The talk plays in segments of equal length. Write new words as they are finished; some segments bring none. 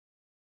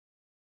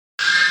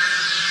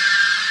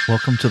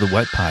Welcome to the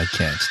WET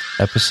Podcast,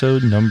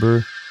 episode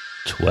number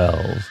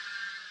 12.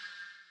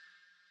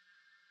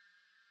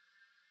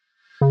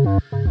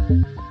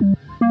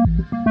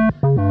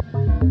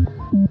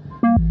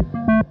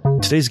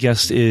 Today's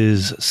guest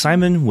is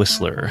Simon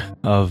Whistler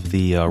of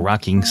the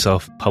Rocking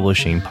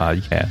Self-Publishing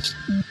Podcast.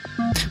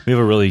 We have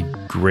a really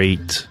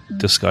great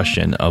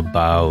discussion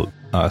about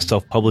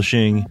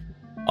self-publishing,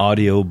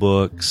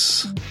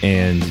 audiobooks,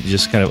 and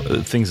just kind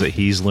of things that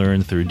he's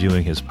learned through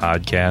doing his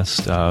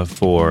podcast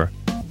for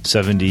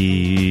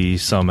 70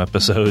 some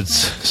episodes.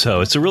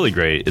 So it's a really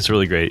great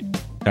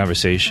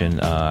conversation.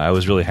 I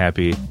was really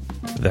happy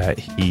that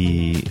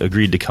he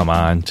agreed to come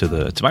on to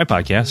my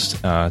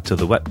podcast, to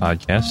the WET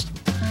Podcast,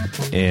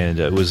 and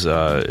it was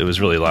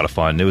really a lot of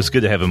fun. It was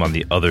good to have him on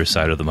the other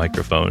side of the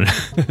microphone.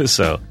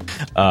 So,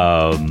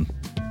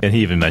 and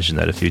he even mentioned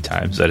that a few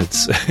times, that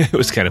it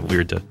was kind of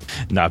weird to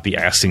not be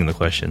asking the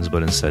questions,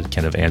 but instead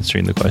kind of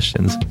answering the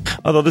questions.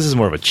 Although this is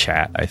more of a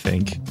chat, I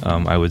think.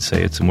 I would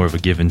say it's more of a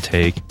give and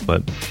take,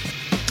 but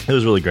it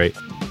was really great.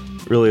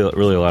 Really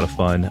a lot of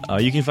fun.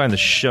 You can find the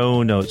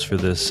show notes for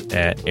this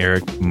at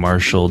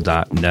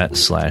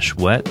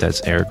ericmarshall.net/wet.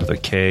 That's Eric with a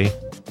K,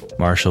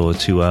 Marshall with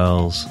 2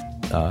 L's,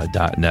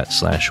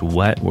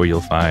 .net/wet, where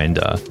you'll find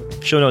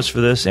show notes for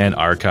this and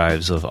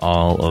archives of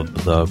all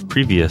of the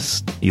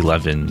previous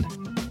 11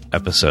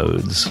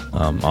 episodes,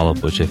 all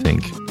of which I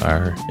think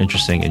are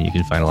interesting and you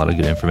can find a lot of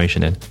good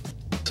information in.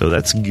 So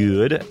that's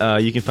good.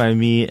 You can find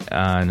me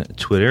on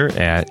Twitter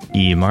at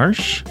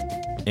emarsh.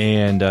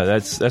 And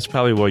that's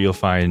probably where you'll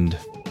find,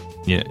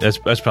 that's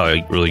probably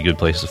a really good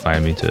place to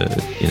find me to,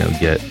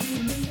 get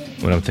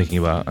what I'm thinking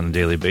about on a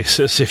daily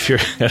basis, if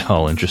you're at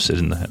all interested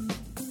in that.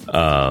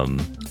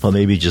 Well,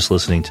 maybe just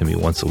listening to me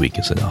once a week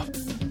is enough,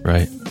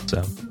 right?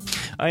 So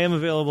I am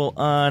available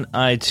on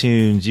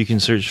iTunes. You can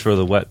search for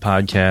the WET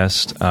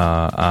Podcast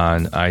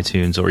on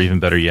iTunes, or even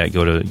better yet,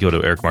 go to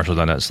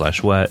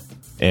ericmarshall.net/wet.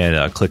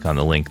 And click on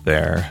the link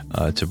there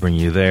to bring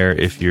you there.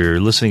 If you're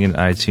listening in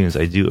iTunes,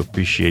 I do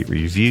appreciate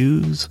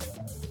reviews.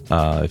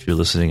 If you're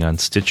listening on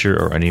Stitcher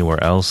or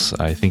anywhere else,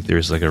 I think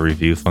there's like a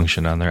review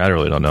function on there. I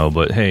really don't know,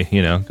 but hey,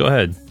 go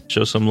ahead.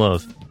 Show some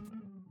love.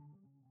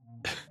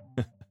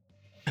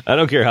 I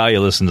don't care how you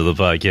listen to the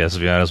podcast, to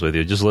be honest with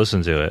you. Just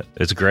listen to it.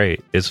 It's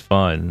great. It's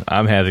fun.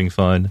 I'm having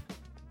fun.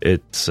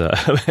 It's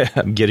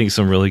I'm getting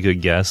some really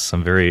good guests.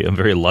 I'm very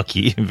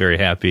lucky and very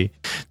happy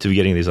to be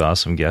getting these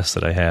awesome guests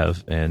that I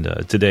have, and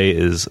today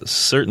is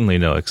certainly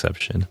no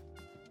exception.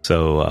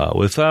 So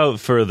without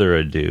further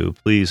ado,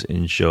 please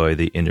enjoy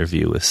the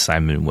interview with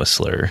Simon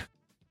Whistler.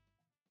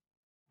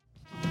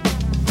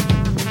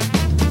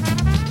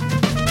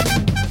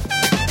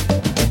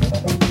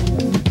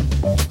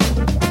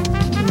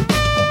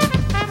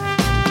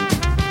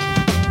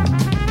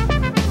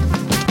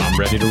 I'm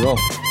ready to roll.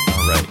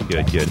 All right,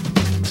 good.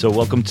 So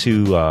welcome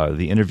to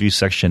the interview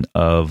section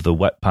of the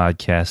WET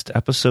Podcast,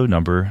 episode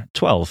number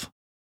 12.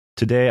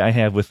 Today I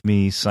have with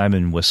me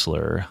Simon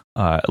Whistler.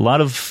 A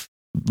lot of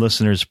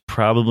listeners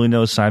probably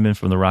know Simon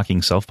from the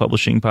Rocking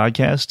Self-Publishing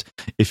Podcast.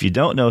 If you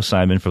don't know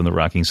Simon from the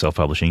Rocking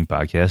Self-Publishing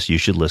Podcast, you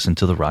should listen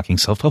to the Rocking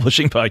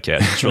Self-Publishing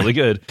Podcast. It's really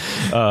good.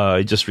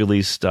 I just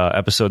released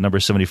episode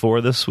number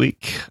 74 this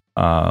week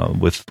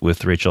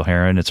with Rachel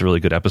Herron. It's a really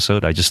good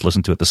episode. I just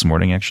listened to it this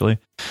morning, actually.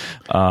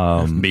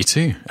 Me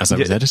too, as I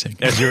was editing.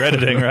 As you're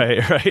editing,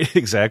 right,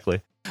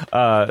 exactly.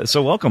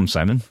 So welcome,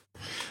 Simon.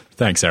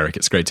 Thanks, Eric.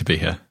 It's great to be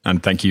here.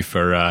 And thank you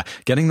for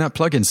getting that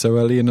plug in so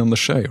early in on the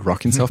show,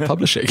 Rocking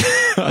Self-Publishing.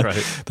 Right.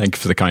 Thank you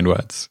for the kind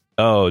words.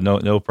 Oh,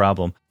 no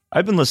problem.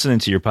 I've been listening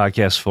to your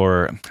podcast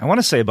for, I want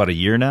to say, about a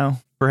year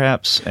now,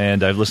 perhaps,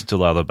 and I've listened to a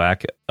lot of the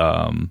back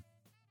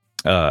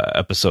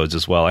episodes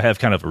as well. I have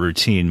kind of a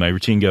routine. My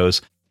routine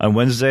goes, on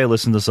Wednesday, I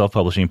listen to the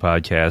Self-Publishing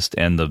Podcast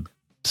and the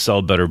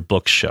Sell Better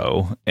Book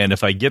Show, and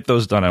if I get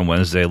those done on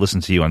Wednesday, I listen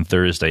to you on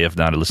Thursday. If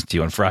not, I listen to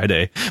you on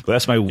Friday. But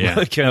that's my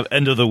kind of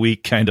end of the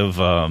week kind of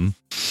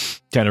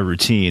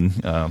routine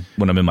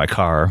when I'm in my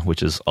car,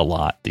 which is a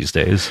lot these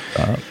days.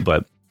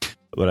 But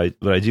I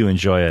do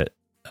enjoy it.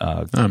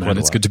 Oh man,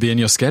 it's good to be in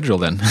your schedule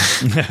then.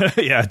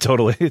 Yeah,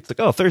 totally. It's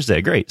like,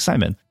 Thursday, great,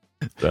 Simon.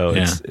 So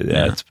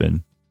it's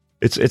been.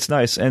 It's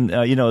nice, and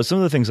some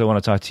of the things I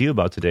want to talk to you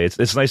about today.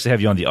 It's nice to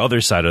have you on the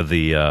other side of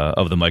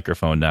the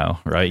microphone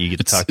now, right? You get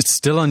to talk. It's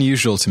still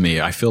unusual to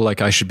me. I feel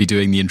like I should be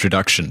doing the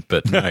introduction,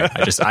 but no,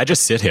 I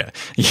just sit here.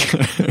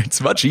 It's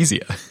much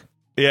easier.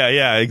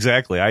 Yeah,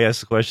 exactly. I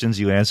ask the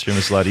questions, you answer them.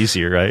 It's a lot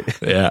easier, right?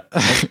 Yeah,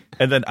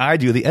 and then I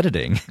do the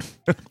editing.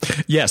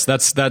 Yes,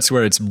 that's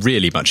where it's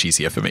really much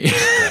easier for me.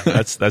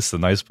 That's the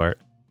nice part.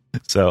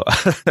 So.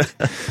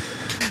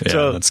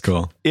 Yeah, that's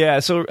cool. Yeah,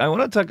 so I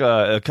want to talk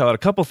about a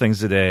couple things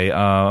today.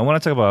 I want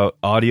to talk about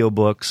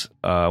audiobooks.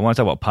 I want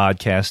to talk about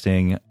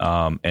podcasting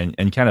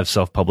and kind of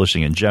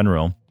self-publishing in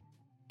general.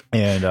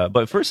 And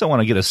but first, I want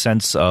to get a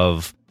sense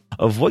of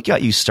what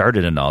got you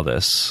started in all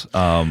this.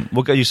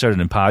 What got you started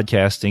in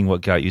podcasting?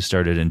 What got you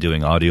started in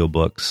doing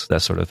audiobooks?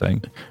 That sort of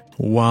thing.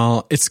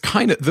 Well, it's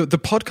kind of the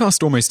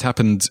podcast almost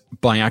happened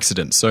by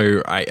accident.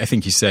 So I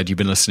think you said you've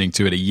been listening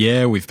to it a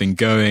year. We've been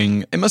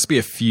going. It must be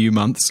a few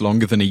months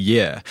longer than a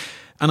year.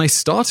 And I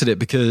started it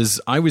because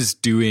I was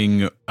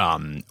doing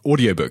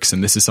audiobooks,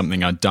 and this is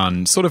something I'd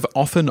done sort of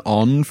off and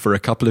on for a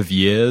couple of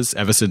years,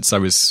 ever since I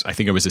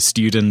think I was a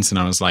student, and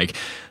I was like,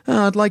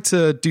 I'd like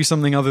to do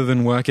something other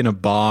than work in a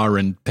bar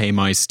and pay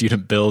my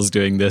student bills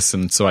doing this.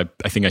 And so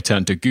I think I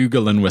turned to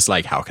Google and was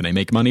like, how can I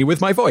make money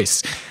with my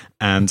voice?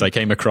 And I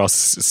came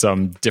across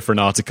some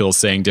different articles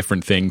saying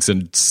different things,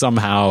 and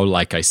somehow,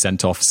 like, I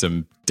sent off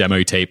some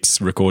demo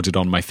tapes recorded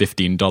on my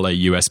 $15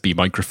 USB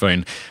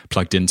microphone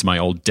plugged into my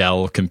old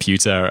Dell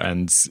computer,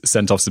 and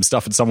sent off some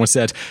stuff. And someone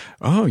said,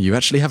 oh, you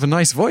actually have a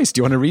nice voice. Do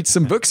you want to read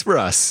some books for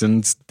us?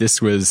 And this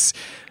was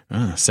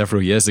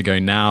several years ago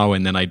now.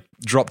 And then I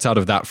dropped out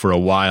of that for a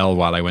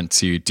while I went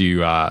to do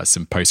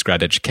some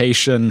postgrad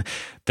education.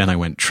 Then I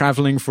went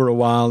traveling for a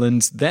while,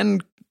 and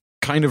then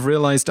kind of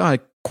realized I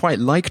quite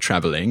like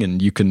traveling,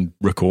 and you can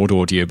record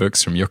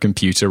audiobooks from your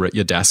computer at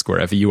your desk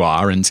wherever you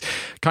are, and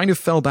kind of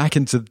fell back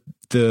into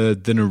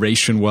the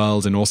narration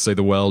world, and also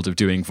the world of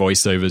doing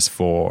voiceovers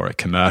for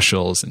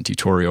commercials and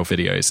tutorial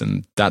videos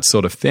and that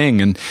sort of thing.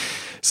 And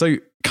so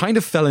kind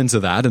of fell into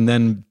that. And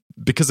then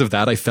because of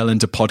that, I fell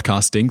into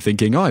podcasting,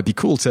 thinking, it'd be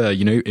cool to,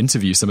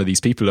 interview some of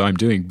these people who I'm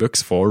doing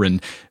books for, and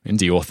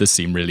indie authors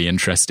seem really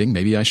interesting.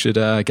 Maybe I should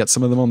get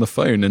some of them on the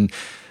phone. And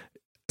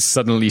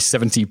suddenly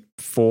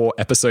 74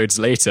 episodes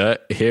later,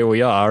 here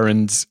we are.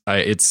 And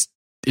it's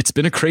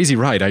been a crazy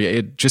ride.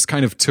 It just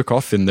kind of took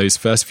off in those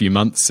first few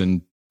months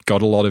and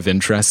got a lot of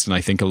interest. And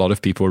I think a lot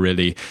of people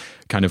really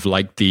kind of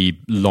liked the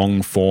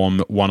long form,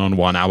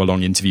 one-on-one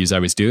hour-long interviews I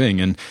was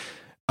doing. And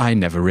I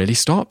never really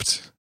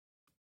stopped.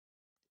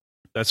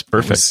 That's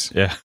perfect.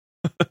 Yeah.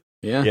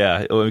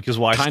 Yeah. Because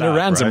why kind of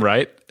random,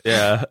 right?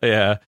 Yeah.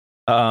 Yeah.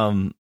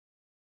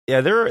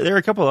 Yeah, there are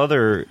a couple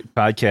other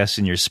podcasts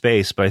in your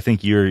space, but I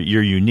think you're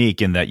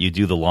unique in that you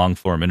do the long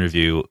form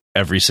interview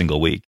every single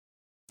week.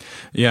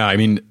 Yeah, I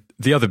mean,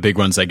 the other big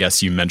ones, I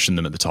guess you mentioned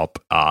them at the top: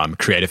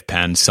 Creative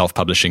Penn,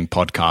 self-publishing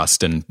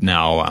podcast, and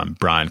now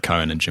Brian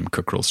Cohen and Jim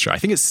Cockrell's show. I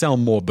think it's Sell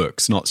More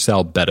Books, not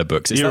Sell Better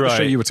Books. Is that the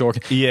show you were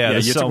talking? Yeah,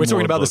 we're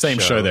talking about the same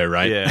show there,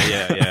 right?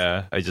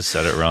 Yeah. I just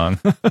said it wrong.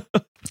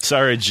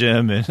 Sorry,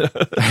 Jim and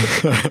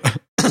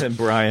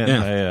Brian.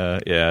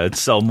 Yeah. It's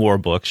Sell More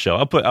Books show.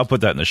 I'll put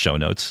that in the show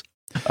notes.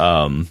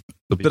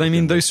 But I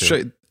mean, those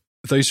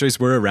shows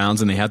were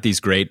around, and they had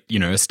these great,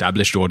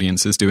 established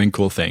audiences doing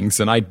cool things.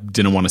 And I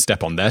didn't want to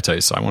step on their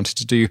toes, so I wanted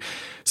to do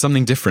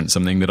something different,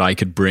 something that I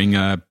could bring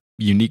a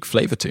unique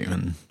flavor to.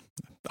 And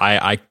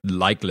I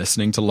like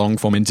listening to long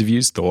form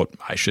interviews. Thought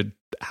I should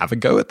have a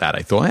go at that.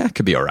 I thought I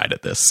could be all right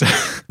at this.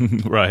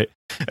 Right.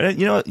 And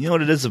you know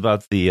what it is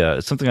about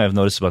the something I've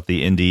noticed about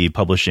the indie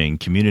publishing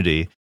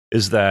community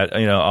is that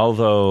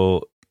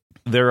although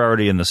they're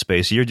already in the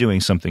space, you're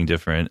doing something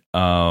different.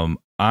 I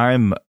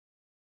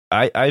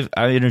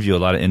interview a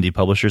lot of indie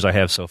publishers. I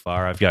have so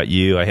far. I've got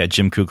you. I had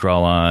Jim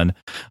Cockrell on.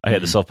 I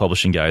had the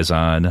self-publishing guys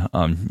on.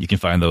 You can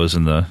find those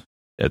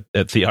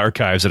at the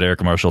archives at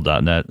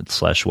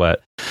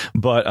ericmarshall.net/wet.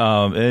 But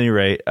at any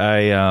rate,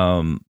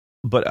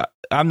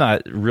 I'm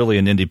not really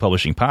an indie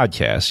publishing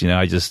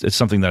podcast. It's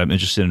something that I'm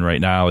interested in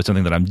right now. It's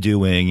something that I'm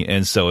doing.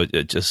 And so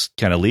it just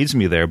kind of leads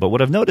me there. But what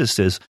I've noticed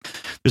is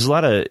there's a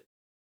lot of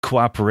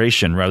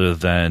cooperation rather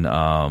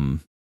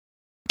than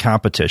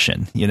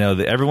competition.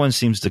 Everyone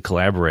seems to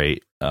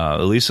collaborate,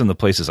 at least in the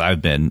places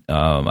I've been,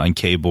 on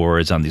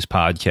K-boards, on these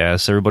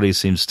podcasts. Everybody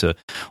seems to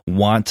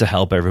want to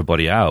help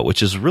everybody out,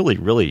 which is really,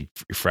 really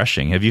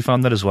refreshing. Have you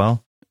found that as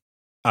well?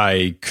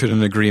 I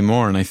couldn't agree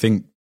more. And I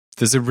think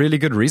there's a really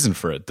good reason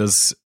for it.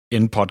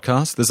 In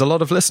podcasts, there's a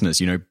lot of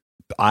listeners.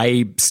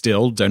 I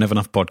still don't have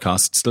enough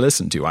podcasts to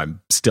listen to. I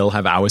still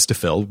have hours to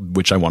fill,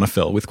 which I want to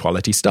fill with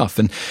quality stuff.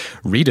 And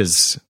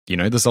readers,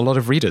 there's a lot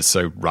of readers.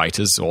 So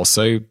writers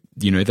also,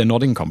 they're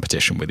not in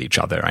competition with each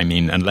other. I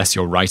mean, unless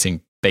you're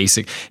writing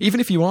even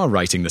if you are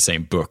writing the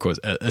same book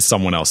as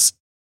someone else,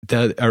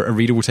 a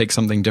reader will take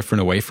something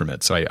different away from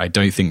it. So I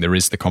don't think there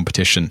is the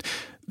competition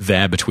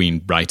there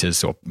between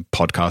writers or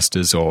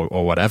podcasters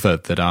or whatever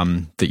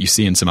that you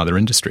see in some other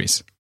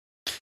industries.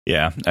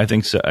 Yeah, I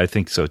think so. I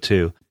think so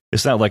too.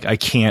 It's not like I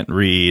can't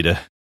read,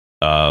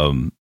 I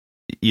don't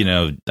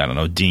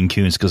know, Dean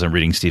Koontz because I'm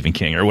reading Stephen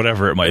King or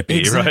whatever it might be,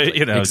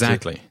 exactly. right?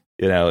 Exactly.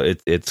 There are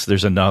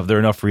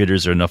enough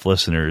readers, there are enough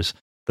listeners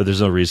that there's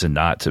no reason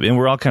not to. And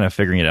we're all kind of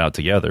figuring it out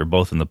together,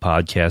 both in the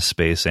podcast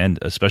space and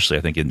especially,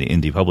 I think, in the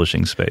indie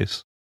publishing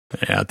space.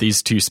 Yeah,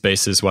 these two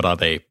spaces, what are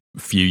they? A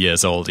few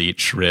years old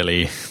each,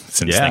 really,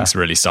 since things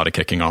really started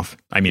kicking off.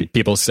 I mean,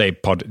 people say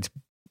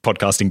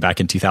podcasting back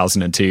in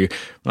 2002.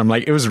 I'm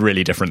like, it was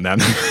really different then.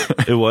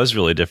 It was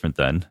really different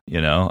then,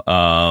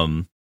 I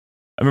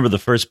remember the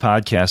first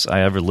podcast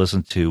I ever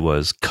listened to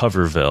was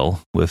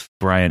Coverville with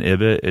Brian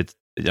Ibbett.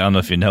 I don't know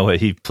if you know it.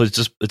 He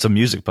plays it's a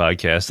music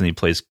podcast and he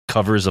plays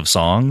covers of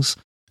songs.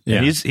 Yeah.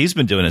 And he's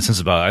been doing it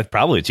since about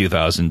probably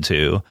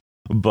 2002.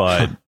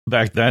 But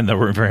back then there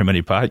weren't very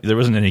many there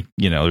wasn't any,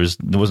 there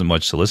wasn't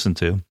much to listen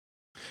to.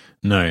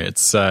 No,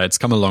 it's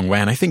come a long way.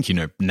 And I think,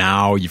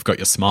 now you've got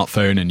your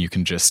smartphone and you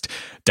can just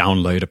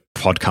download a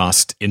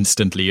podcast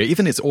instantly.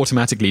 Even it's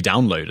automatically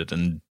downloaded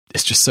and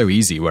it's just so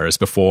easy. Whereas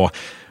before,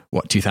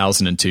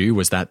 2002,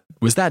 was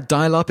that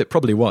dial-up? It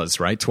probably was,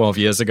 right? 12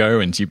 years ago,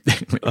 and you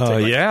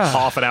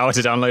half an hour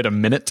to download a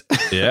minute.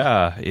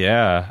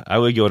 Yeah. I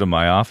would go to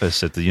my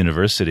office at the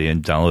university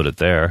and download it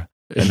there,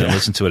 and then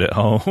listen to it at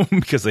home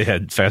because they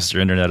had faster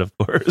internet, of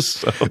course.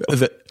 So.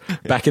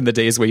 Back in the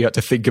days where you had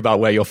to think about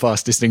where your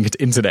fastest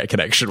internet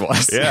connection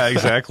was. Yeah,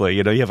 exactly.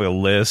 You have a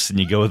list, and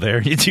you go there,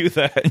 and you do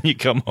that, and you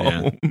come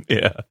home.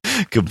 Yeah,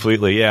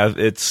 completely. Yeah,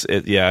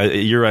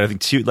 you're right. I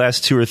think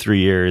last 2 or 3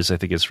 years, I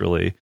think it's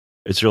really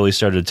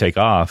started to take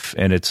off,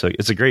 and it's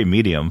a great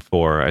medium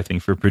for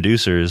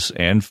producers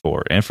and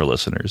for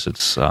listeners.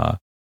 It's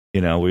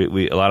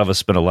we a lot of us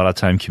spend a lot of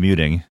time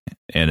commuting,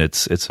 and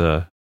it's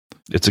a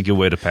good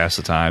way to pass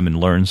the time and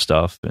learn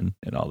stuff and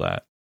all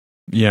that.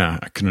 Yeah,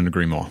 I couldn't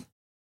agree more.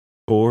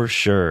 For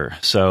sure.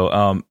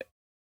 So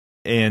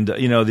and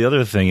the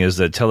other thing is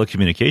that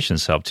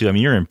telecommunications help too. I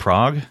mean, you're in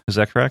Prague, is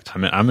that correct?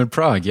 I'm in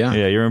Prague, yeah.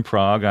 Yeah, you're in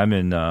Prague. I'm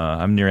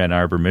near Ann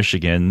Arbor,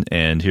 Michigan,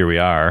 and here we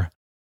are.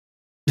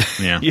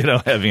 Yeah.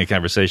 Having a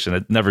conversation.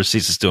 It never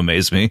ceases to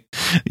amaze me,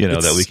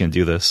 that we can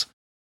do this.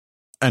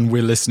 And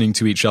we're listening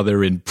to each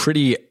other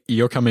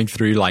you're coming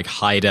through like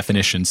high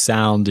definition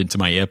sound into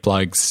my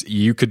earplugs.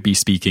 You could be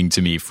speaking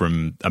to me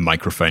from a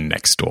microphone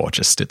next door.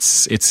 Just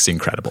it's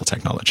incredible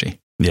technology.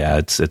 Yeah,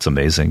 it's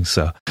amazing.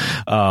 So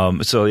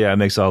it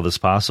makes all this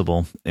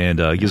possible, and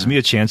gives me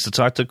a chance to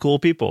talk to cool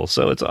people.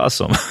 So it's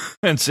awesome.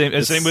 And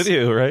same with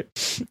you, right?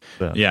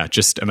 So. Yeah,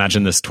 just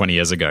imagine this 20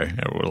 years ago,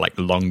 like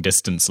long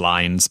distance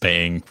lines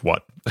paying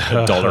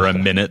 $1 a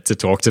minute to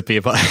talk to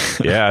people.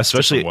 Yeah,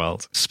 especially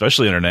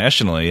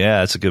internationally. Yeah,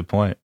 that's a good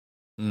point.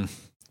 Mm.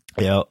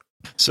 Yeah.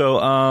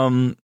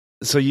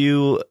 So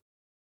you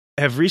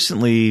have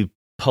recently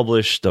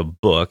published a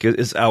book.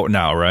 It's out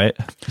now, right?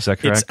 Is that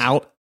correct? It's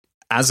out.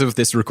 As of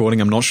this recording,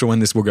 I'm not sure when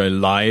this will go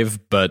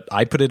live, but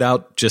I put it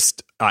out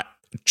just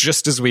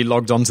as we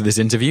logged on to this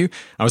interview.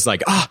 I was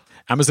like,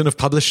 Amazon have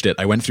published it.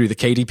 I went through the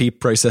KDP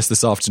process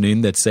this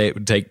afternoon. They'd say it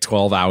would take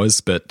 12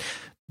 hours, but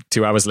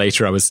 2 hours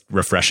later, I was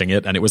refreshing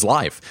it and it was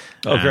live.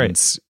 Oh, great.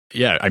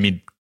 Yeah, I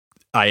mean,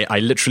 I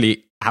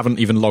literally haven't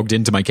even logged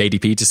into my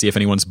KDP to see if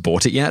anyone's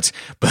bought it yet,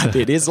 but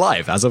it is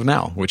live as of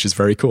now, which is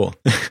very cool.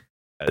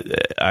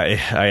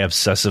 I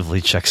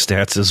obsessively check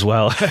stats as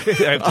well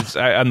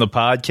on the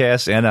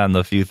podcast and on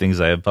the few things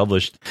I have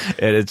published,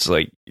 and it's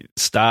like,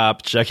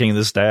 stop checking the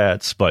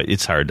stats, but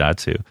it's hard not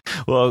to.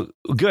 Well,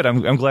 good.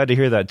 I'm glad to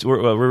hear that.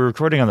 We're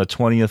recording on the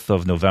 20th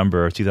of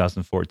November of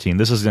 2014.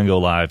 This is going to go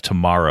live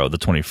tomorrow, the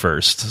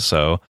 21st.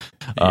 So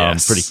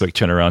yes. Pretty quick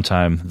turnaround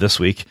time this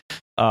week.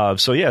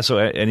 So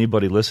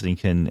anybody listening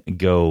can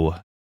go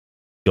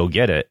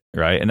get it,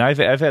 right? And I've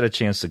had a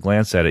chance to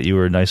glance at it. You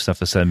were nice enough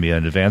to send me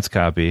an advance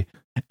copy,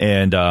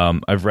 and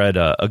I've read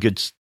a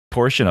good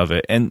portion of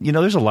it. And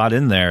there's a lot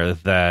in there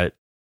that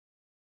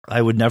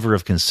I would never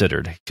have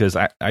considered, because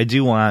I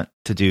do want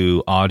to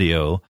do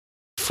audio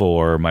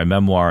for my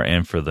memoir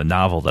and for the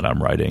novel that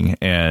I'm writing.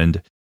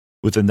 And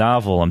with the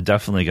novel, I'm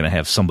definitely going to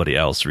have somebody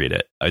else read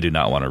it. I do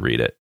not want to read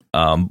it.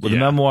 With the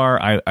memoir,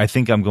 I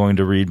think I'm going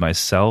to read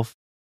myself.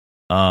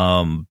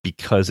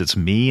 Because it's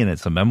me and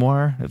it's a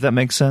memoir, if that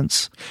makes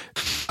sense.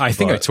 I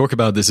think I talk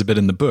about this a bit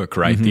in the book,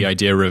 right? Mm-hmm. The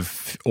idea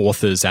of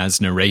authors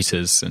as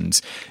narrators. And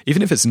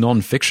even if it's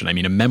nonfiction, I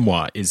mean, a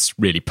memoir is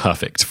really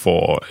perfect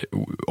for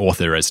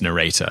author as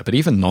narrator, but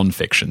even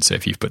nonfiction. So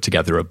if you've put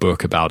together a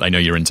book about, I know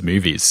you're into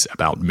movies,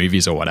 about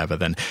movies or whatever,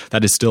 then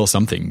that is still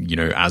something,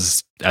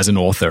 as an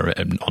author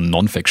on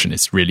nonfiction,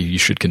 it's really, you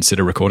should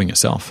consider recording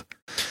yourself.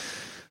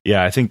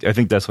 Yeah, I think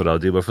that's what I'll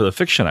do. But for the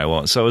fiction, I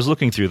won't. So I was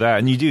looking through that,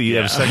 and you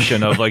have a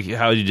section of like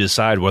how you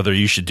decide whether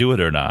you should do it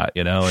or not.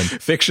 And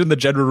fiction, the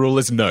general rule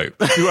is no.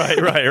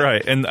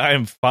 Right. And I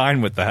am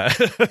fine with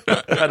that.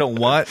 I don't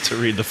want to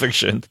read the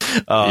fiction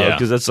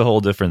because that's a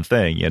whole different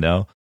thing,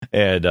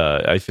 And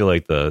I feel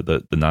like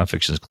the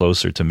nonfiction is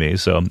closer to me,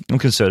 so I'm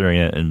considering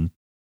it. And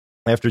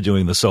after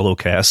doing the solo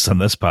cast on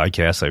this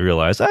podcast, I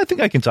realized I think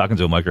I can talk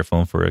into a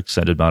microphone for an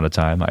extended amount of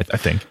time. I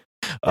think.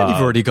 And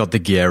you've already got the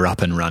gear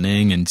up and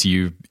running, and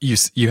you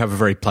have a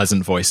very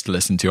pleasant voice to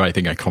listen to. I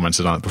think I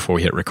commented on it before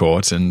we hit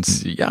record, and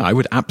I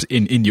would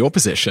in your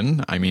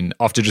position. I mean,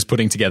 after just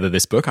putting together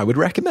this book, I would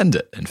recommend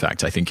it. In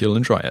fact, I think you'll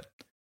enjoy it.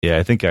 Yeah,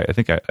 I think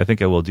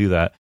I will do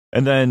that.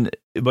 And then,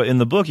 but in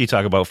the book, you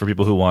talk about, for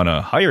people who want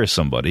to hire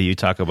somebody, you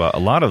talk about a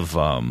lot of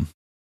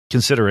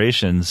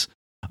considerations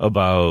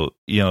about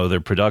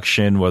their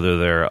production, whether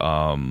they're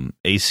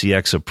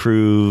ACX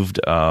approved.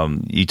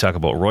 You talk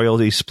about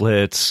royalty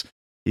splits.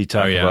 You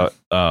talk about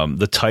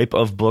the type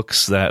of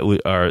books that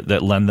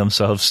lend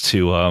themselves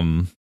to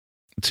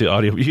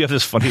audio. You have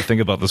this funny thing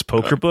about this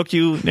poker book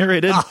you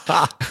narrated.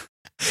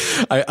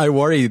 I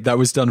worry that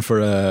was done for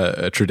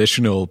a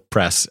traditional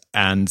press,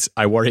 and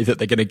I worry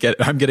that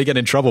I'm going to get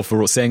in trouble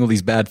for saying all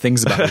these bad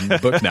things about it in the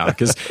book now,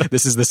 because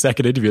this is the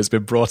second interview that's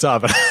been brought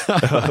up.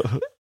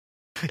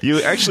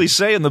 You actually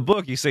say in the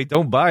book, you say,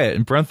 don't buy it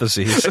in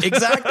parentheses.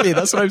 Exactly.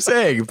 That's what I'm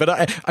saying.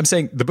 But I'm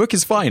saying the book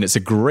is fine. It's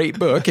a great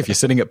book if you're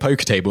sitting at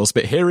poker tables,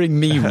 but hearing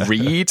me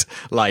read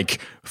like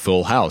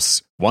Full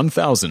House,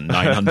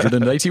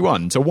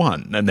 1,981 to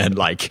 1, and then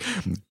like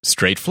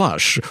Straight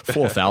Flush,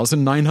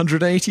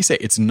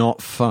 4,986. It's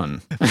not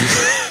fun.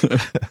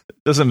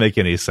 Doesn't make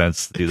any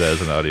sense to do that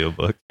as an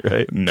audiobook,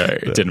 right? No,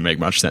 it didn't make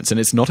much sense. And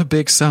it's not a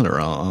big seller.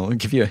 I'll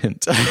give you a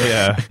hint.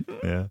 Yeah.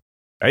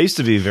 I used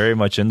to be very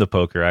much into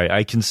poker.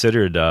 I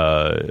considered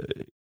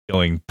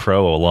going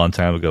pro a long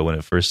time ago when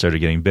it first started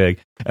getting big.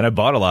 And I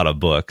bought a lot of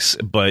books,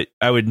 but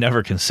I would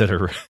never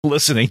consider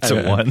listening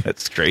to one.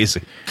 That's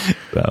crazy.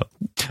 So,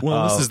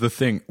 well, this is the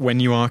thing. When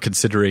you are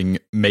considering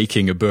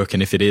making a book,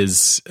 and if it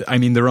is, I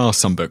mean, there are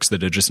some books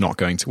that are just not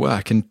going to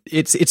work. And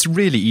it's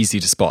really easy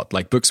to spot,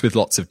 like books with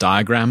lots of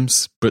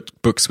diagrams, but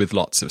books with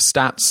lots of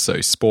stats.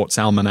 So sports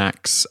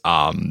almanacs,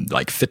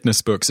 like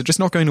fitness books are just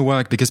not going to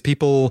work because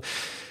people,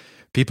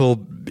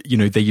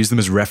 they use them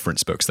as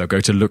reference books. They'll go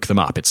to look them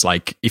up. It's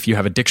like if you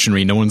have a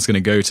dictionary, no one's going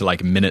to go to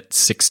like minute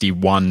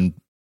 61,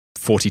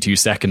 42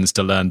 seconds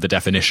to learn the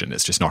definition.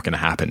 It's just not going to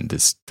happen.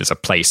 There's a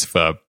place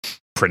for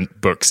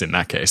print books in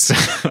that case.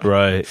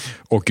 Right.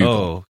 Or Google.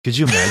 Oh, could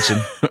you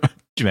imagine? Could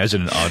you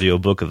imagine an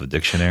audiobook of the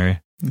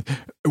dictionary?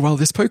 Well,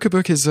 this poker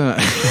book is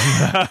pretty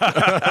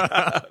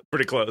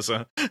close,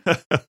 huh?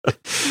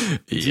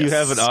 Yes. Do you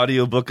have an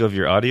audiobook of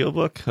your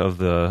audiobook of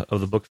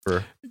the book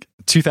for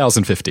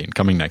 2015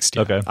 coming next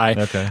year? Okay.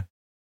 Okay.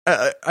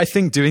 I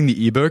think doing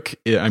the ebook,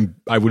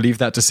 I will leave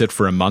that to sit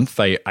for a month.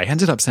 I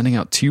ended up sending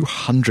out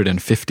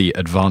 250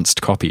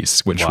 advanced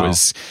copies, which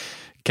was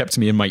kept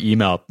me in my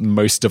email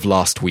most of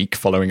last week,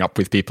 following up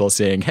with people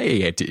saying,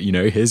 hey,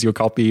 here's your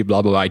copy,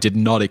 blah, blah, blah. I did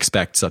not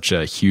expect such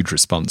a huge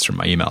response from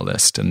my email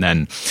list. And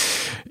then,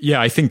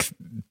 I think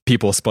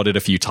people spotted a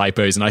few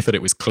typos and I thought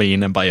it was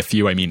clean. And by a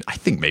few, I mean, I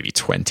think maybe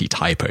 20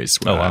 typos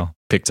were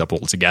picked up all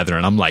together.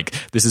 And I'm like,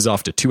 this is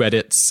after 2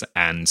 edits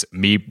and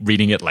me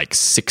reading it like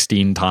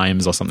 16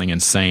 times or something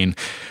insane.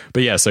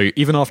 But so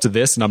even after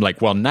this, and I'm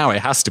like, well, now it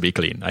has to be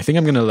clean. I think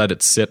I'm going to let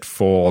it sit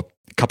for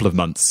a couple of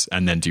months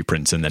and then do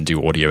print and then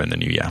do audio in the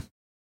new year.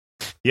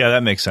 Yeah,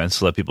 that makes sense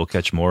to let people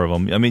catch more of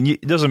them. I mean,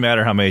 it doesn't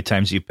matter how many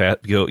times you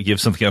give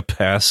something a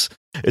pass.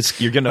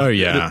 You're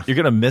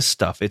gonna miss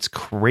stuff. It's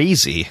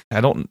crazy.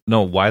 I don't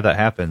know why that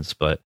happens,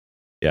 but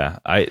I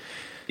had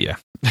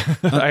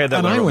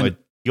that.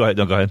 Go ahead.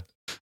 No, go ahead.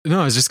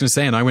 No, I was just going to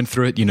say, and I went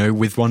through it,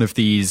 with one of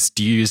these.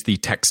 Do you use the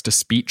text to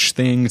speech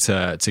thing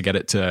to get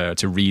it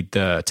to read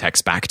the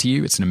text back to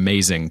you? It's an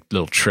amazing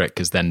little trick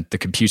because then the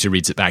computer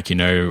reads it back.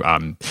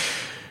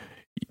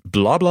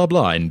 Blah blah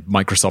blah in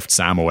Microsoft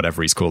Sam or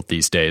whatever he's called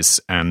these days,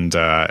 and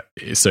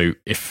so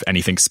if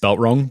anything's spelt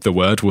wrong, the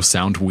word will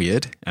sound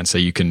weird, and so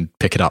you can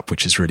pick it up,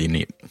 which is really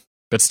neat.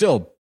 But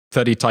still,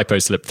 30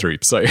 typos slipped through,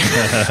 so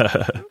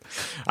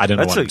I don't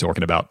know what I'm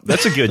talking about.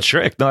 That's a good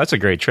trick. No, that's a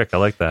great trick. I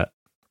like that.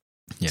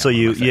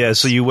 Yeah,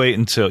 so you wait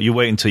until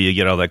you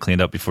get all that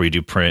cleaned up before you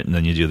do print, and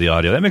then you do the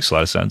audio. That makes a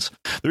lot of sense.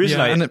 The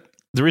reason I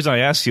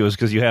asked you is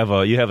because you have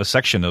a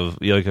section of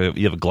you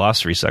have a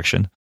glossary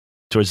section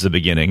towards the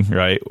beginning,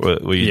 right,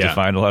 where you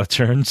define a lot of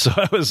terms. So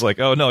I was like,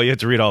 oh no, you have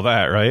to read all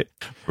that, right?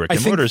 Brick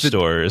and mortar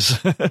stores,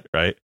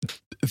 right?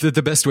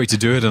 The best way to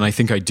do it, and I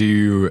think I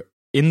do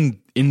in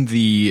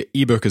the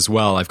ebook as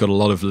well, I've got a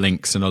lot of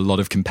links and a lot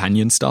of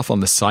companion stuff on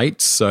the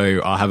site. So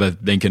I'll have a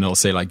link and it'll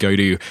say like, go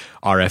to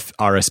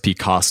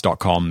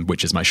rspcast.com,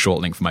 which is my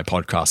short link for my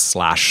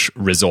podcast /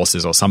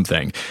 resources or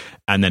something.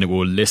 And then it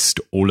will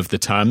list all of the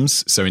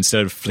terms. So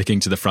instead of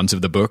flicking to the front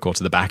of the book or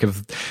to the back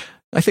of,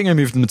 I think I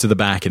moved them to the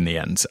back in the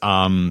end.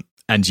 And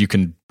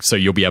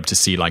you'll be able to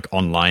see like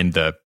online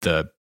the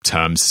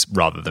terms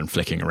rather than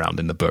flicking around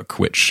in the book,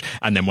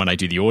 and then when I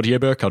do the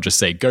audiobook, I'll just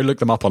say, go look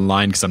them up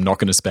online because I'm not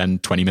going to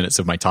spend 20 minutes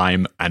of my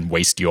time and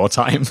waste your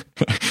time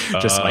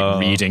just like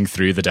reading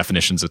through the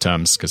definitions of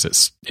terms, because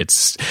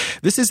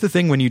this is the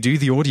thing. When you do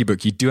the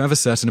audiobook, you do have a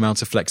certain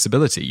amount of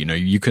flexibility.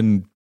 You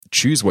can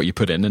choose what you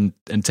put in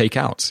and take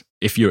out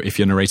if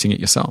you're narrating it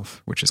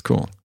yourself, which is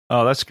cool.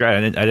 Oh, that's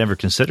great. I never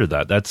considered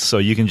that. That's so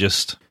you can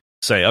just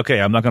say, okay,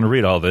 I'm not going to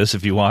read all this.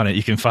 If you want it,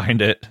 you can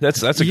find it.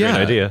 That's a great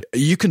idea.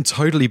 You can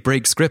totally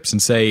break scripts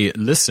and say,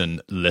 listen,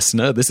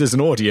 listener, this is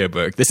an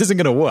audiobook. This isn't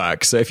going to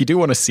work. So if you do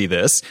want to see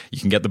this, you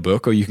can get the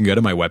book, or you can go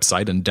to my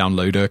website and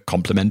download a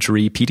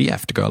complimentary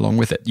PDF to go along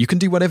with it. You can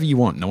do whatever you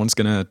want. No one's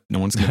gonna be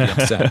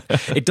upset.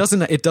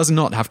 It does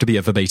not have to be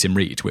a verbatim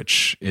read,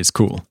 which is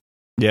cool.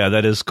 Yeah,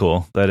 that is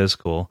cool. I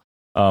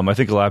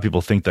think a lot of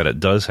people think that it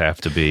does have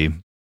to be.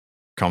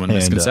 Common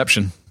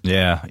misconception.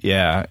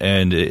 Yeah.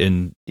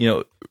 And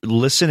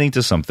listening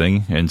to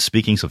something and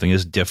speaking something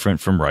is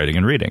different from writing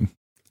and reading.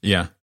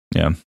 Yeah.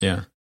 I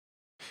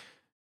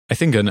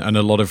think and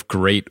a lot of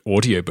great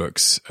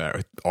audiobooks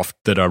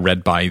that are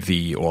read by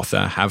the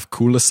author have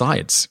cool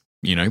asides.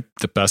 The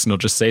person will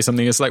just say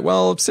something that's like,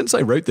 well, since I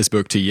wrote this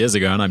book 2 years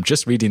ago and I'm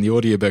just reading the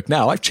audiobook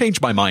now, I've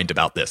changed my mind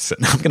about this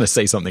and I'm going to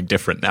say something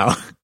different now.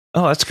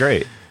 Oh, that's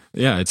great.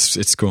 Yeah,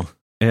 it's cool.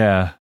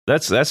 Yeah.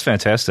 That's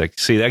fantastic.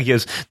 See, that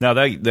gives now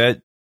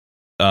that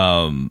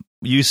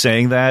you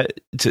saying that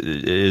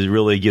it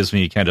really gives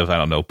me kind of, I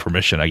don't know,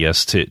 permission, I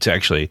guess, to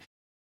actually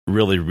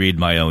really read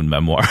my own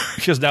memoir,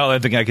 because now I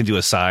think I can do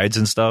asides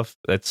and stuff.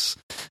 That's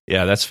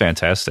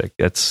fantastic.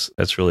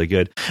 That's really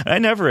good. And I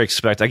never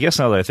expect, I guess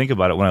now that I think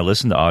about it, when I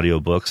listen to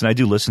audiobooks, and I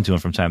do listen to them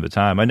from time to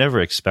time, I never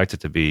expect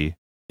it to be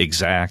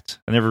exact.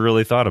 I never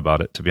really thought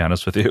about it, to be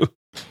honest with you.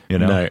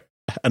 No.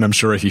 And I'm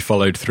sure if you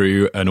followed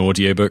through an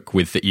audiobook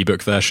with the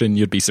ebook version,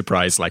 you'd be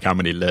surprised like how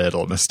many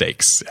little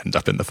mistakes end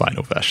up in the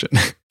final version.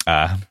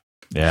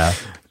 Yeah.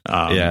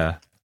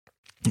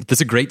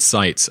 There's a great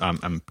site.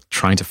 I'm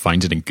trying to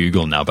find it in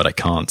Google now, but I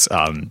can't.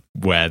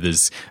 Where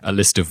there's a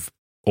list of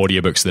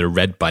audiobooks that are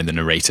read by the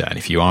narrator, and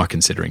if you are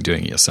considering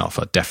doing it yourself,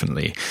 I'd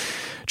definitely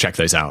check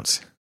those out.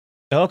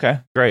 Okay,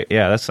 great.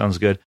 Yeah, that sounds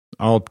good.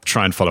 I'll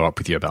try and follow up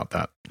with you about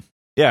that.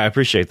 Yeah, I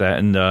appreciate that.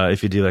 And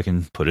if you do, I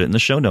can put it in the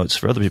show notes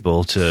for other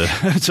people to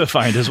to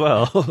find as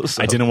well.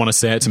 So. I didn't want to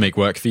say it to make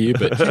work for you,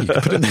 but yeah, you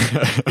can put it in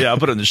there. Yeah, I'll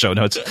put it in the show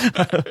notes.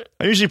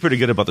 I'm usually pretty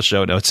good about the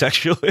show notes,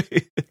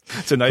 actually.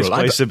 It's a nice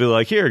place to be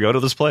like, here, go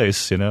to this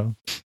place,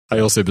 I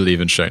also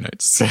believe in show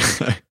notes.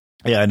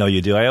 Yeah, I know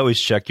you do. I always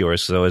check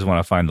yours, so I always want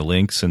to find the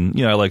links. And,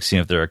 I like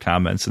seeing if there are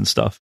comments and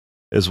stuff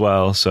as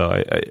well.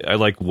 So I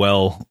like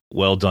well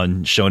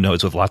done show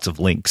notes with lots of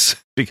links,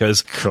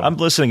 because cool. I'm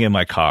listening in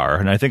my car,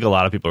 and I think a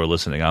lot of people are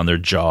listening on their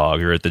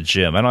jog or at the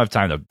gym. I don't have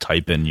time to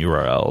type in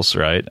URLs,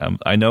 right?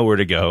 I know where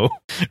to go,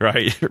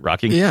 right?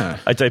 Rocking. Yeah.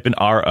 I type in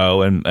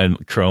RO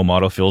and Chrome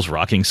autofills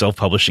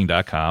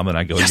rockingselfpublishing.com, and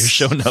I go to your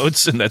show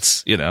notes, and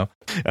that's, and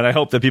I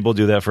hope that people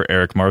do that for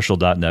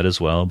ericmarshall.net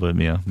as well, but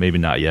maybe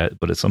not yet,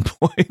 but at some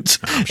point.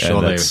 I'm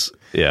sure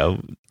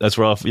that's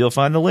where you'll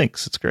find the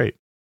links. It's great.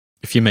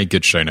 If you make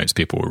good show notes,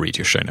 people will read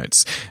your show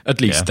notes. At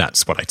least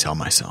that's what I tell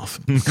myself.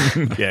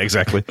 Yeah,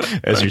 exactly.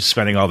 As you're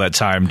spending all that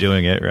time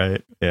doing it,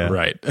 right? Yeah.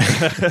 Right.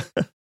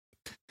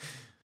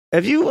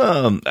 Have you,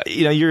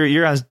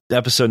 you're on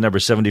episode number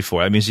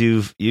 74. That means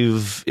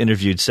you've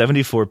interviewed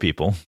 74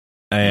 people.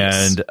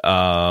 And yes.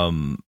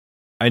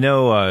 I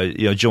know,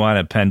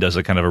 Joanna Penn does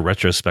a kind of a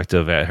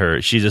retrospective at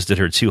her. She just did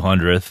her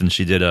 200th, and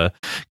she did a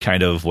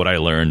kind of what I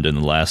learned in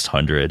the last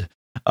 100.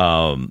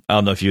 I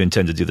don't know if you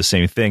intend to do the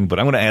same thing, but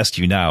I'm going to ask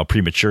you now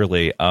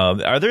prematurely.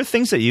 Are there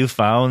things that you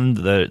found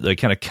the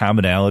kind of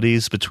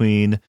commonalities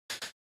between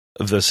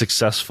the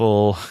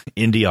successful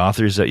indie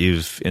authors that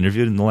you've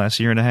interviewed in the last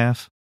year and a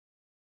half?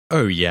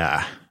 Oh,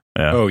 yeah.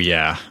 Oh,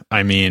 yeah.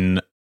 I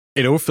mean,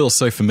 it all feels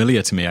so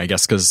familiar to me, I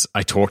guess, because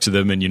I talk to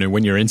them, and,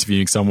 when you're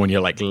interviewing someone, you're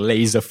like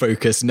laser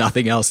focused,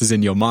 nothing else is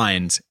in your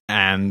mind.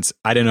 And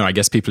I don't know, I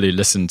guess people who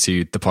listen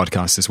to the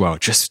podcast as well,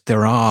 just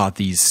there are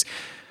these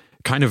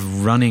kind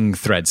of running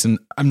threads. And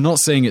I'm not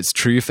saying it's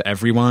true for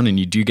everyone. And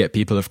you do get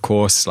people, of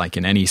course, like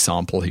in any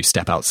sample, who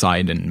step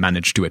outside and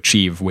manage to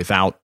achieve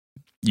without,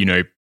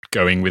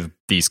 going with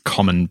these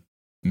common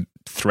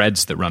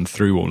threads that run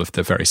through all of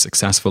the very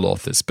successful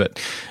authors.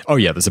 But,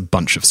 there's a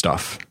bunch of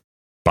stuff.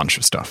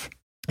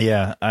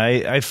 Yeah,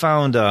 I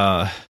found,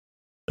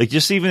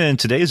 just even in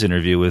today's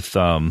interview with,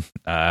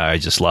 I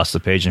just lost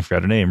the page and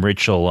forgot her name,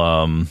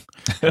 Rachel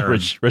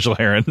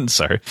Herron,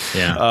 sorry.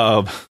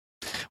 Yeah.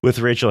 With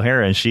Rachel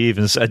Herron, she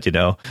even said,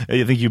 I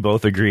think you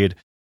both agreed,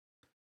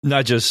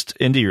 not just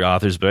indie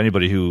authors, but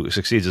anybody who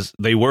succeeds, is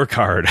they work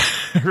hard,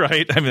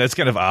 right? I mean, that's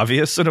kind of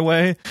obvious in a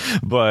way,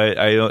 but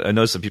I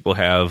noticed that people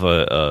have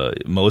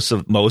most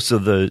of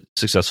the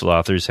successful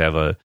authors have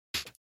a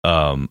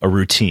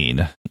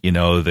routine.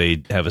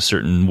 They have a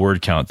certain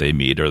word count they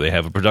meet, or they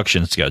have a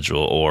production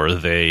schedule, or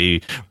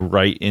they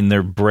write in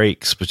their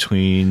breaks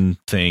between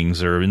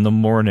things or in the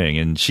morning.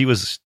 And she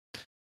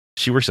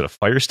works at a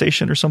fire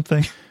station or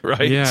something,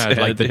 right? Yeah,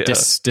 like the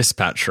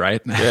dispatch,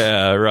 right?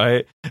 Yeah,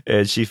 right.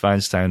 And she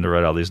finds time to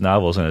write all these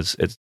novels, and it's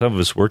some of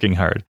us working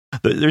hard.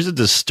 There's a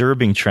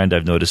disturbing trend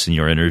I've noticed in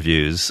your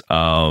interviews.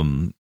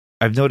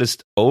 I've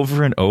noticed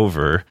over and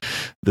over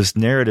this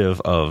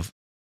narrative of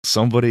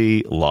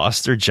somebody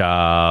lost their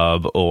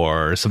job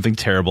or something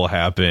terrible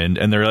happened,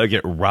 and they're like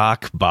at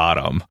rock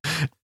bottom,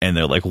 and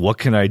they're like, what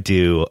can I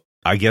do?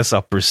 I guess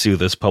I'll pursue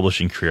this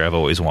publishing career I've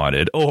always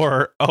wanted,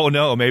 or, oh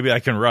no, maybe I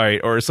can write,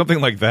 or something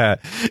like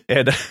that.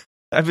 And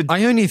I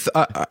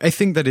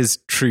think that is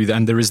true,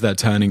 and there is that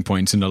turning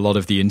point in a lot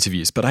of the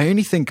interviews, but I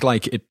only think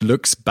like it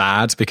looks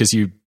bad because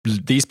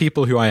these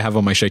people who I have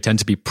on my show tend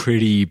to be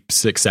pretty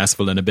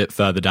successful and a bit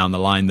further down the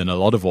line than a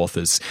lot of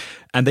authors.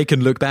 And they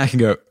can look back and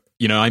go,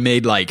 I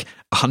made like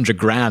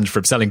 $100,000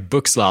 from selling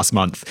books last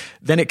month.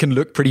 Then it can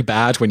look pretty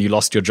bad when you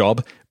lost your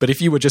job. But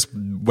if you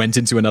went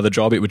into another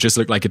job, it would just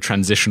look like a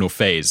transitional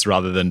phase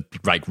rather than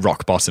like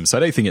rock bottom. So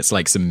I don't think it's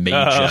like some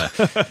major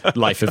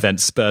life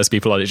event spurs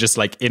people on. It's just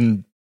like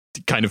in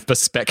kind of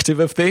perspective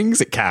of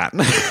things, it can.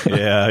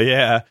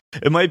 Yeah.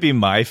 It might be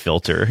my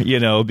filter,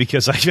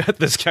 because I got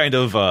this kind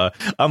of,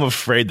 I'm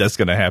afraid that's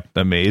going to happen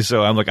to me.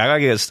 So I'm like, I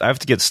have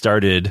to get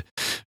started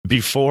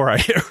before I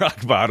hit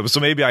rock bottom. So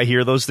maybe I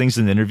hear those things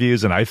in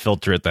interviews and I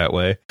filter it that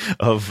way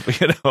of,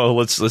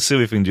 let's see if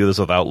we can do this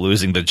without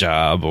losing the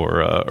job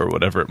or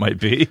whatever it might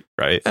be.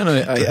 Right. And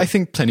I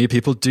think plenty of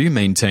people do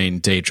maintain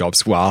day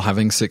jobs while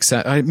having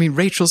success. I mean,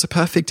 Rachel's a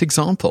perfect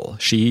example.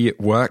 She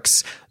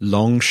works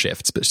long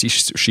shifts, but she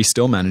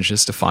still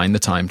manages to find the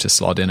time to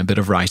slot in a bit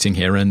of writing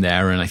here and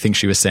there. And I think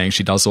she was saying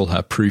she does all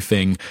her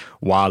proofing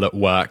while at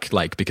work,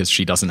 like, because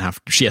she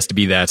has to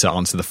be there to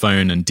answer the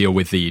phone and deal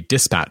with the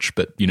dispatch.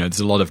 But, there's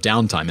a lot of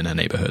downtime in her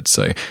neighborhood.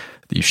 So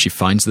she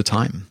finds the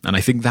time. And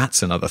I think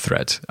that's another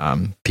thread.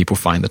 People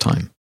find the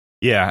time.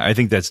 Yeah, I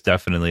think that's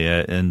definitely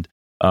it. And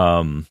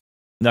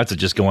not to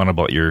just go on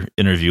about your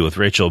interview with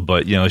Rachel,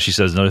 but, she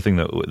says another thing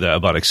that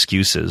about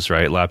excuses,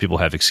 right? A lot of people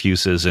have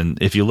excuses. And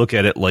if you look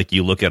at it like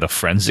you look at a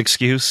friend's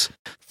excuse.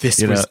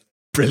 This was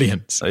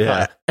brilliant.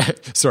 Yeah.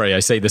 Sorry,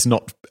 I say this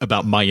not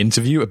about my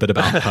interview, but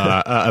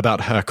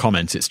about her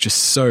comment. It's just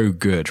so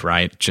good,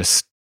 right?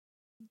 Just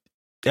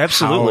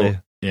absolutely.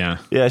 Yeah.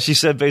 Yeah. She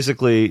said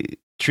basically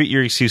treat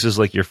your excuses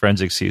like your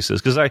friends' excuses.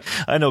 Because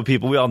I know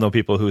people, we all know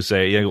people who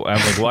say, I'm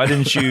like, why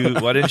didn't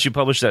you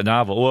publish that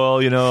novel? Well,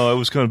 I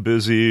was kind of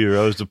busy, or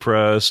I was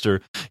depressed,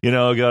 or,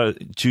 I got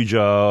 2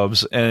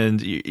 jobs. And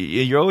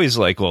you're always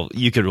like, well,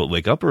 you could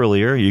wake up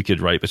earlier. You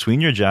could write between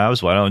your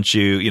jobs. Why don't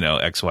you,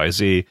 X, Y,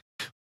 Z.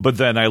 But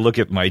then I look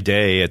at my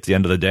day at the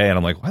end of the day and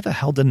I'm like, why the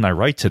hell didn't I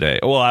write today?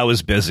 Well, I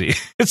was busy.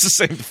 It's the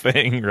same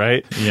thing,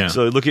 right? Yeah.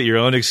 So look at your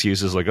own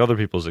excuses like other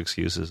people's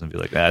excuses and be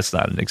like, that's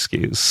not an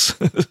excuse. So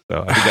I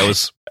think that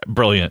was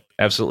brilliant.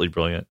 Absolutely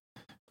brilliant.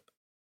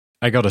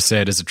 I got to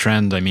say it as a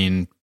trend. I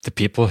mean, the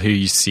people who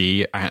you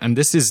see, and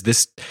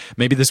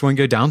maybe this won't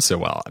go down so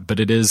well,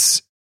 but it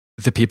is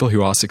the people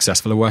who are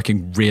successful are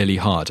working really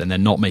hard and they're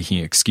not making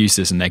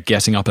excuses and they're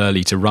getting up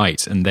early to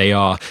write and they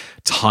are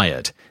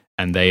tired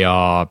and they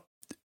are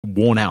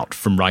worn out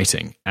from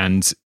writing.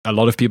 And a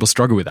lot of people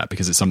struggle with that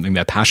because it's something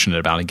they're passionate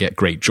about and get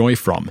great joy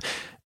from.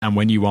 And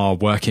when you are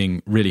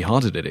working really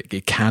hard at it,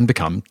 it can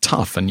become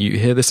tough. And you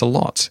hear this a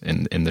lot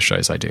in the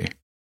shows I do.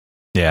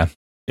 Yeah.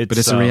 But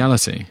it's a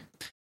reality.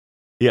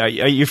 Yeah.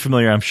 You're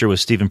familiar, I'm sure, with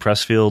Steven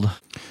Pressfield.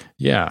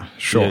 Yeah,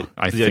 sure.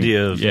 The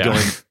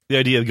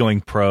idea of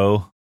going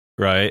pro,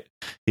 right?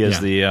 He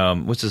has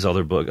what's his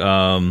other book?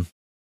 I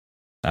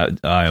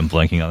am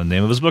blanking on the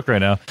name of his book right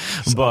now.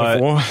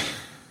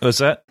 What's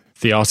that?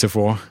 The Art of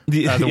War.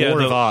 The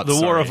War of Art.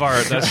 The War of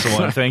Art. That's the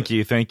one. Thank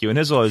you. And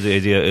his always the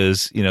idea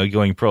is,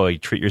 going pro,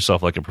 like treat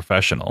yourself like a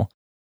professional,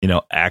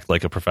 act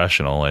like a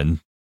professional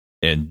and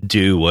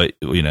do what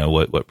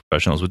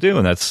professionals would do.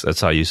 And that's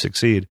how you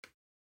succeed.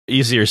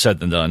 Easier said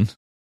than done,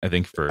 I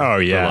think, for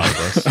a lot of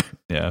us.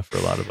 Yeah, for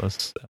a lot of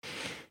us.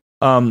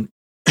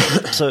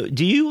 So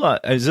do you,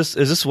 is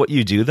this what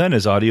you do then?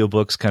 Is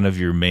audiobooks kind of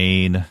your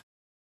main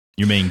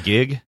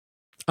gig?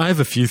 I have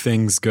a few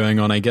things going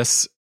on, I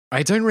guess.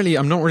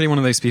 I'm not really one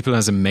of those people who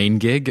has a main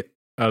gig.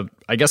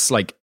 I guess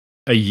like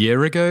a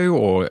year ago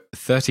or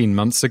 13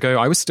 months ago,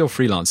 I was still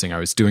freelancing. I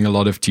was doing a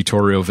lot of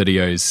tutorial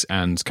videos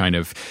and kind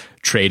of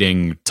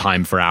trading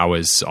time for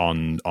hours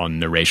on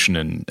narration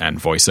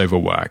and voiceover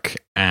work.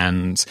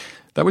 And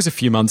that was a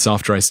few months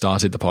after I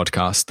started the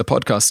podcast. The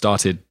podcast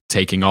started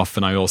taking off,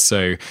 and I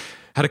also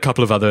had a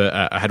couple of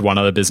I had one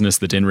other business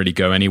that didn't really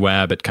go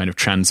anywhere, but kind of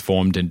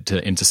transformed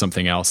into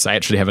something else. I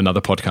actually have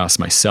another podcast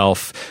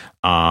myself,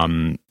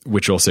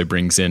 which also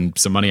brings in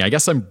some money. I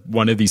guess I'm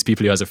one of these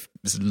people who has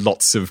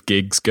lots of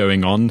gigs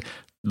going on,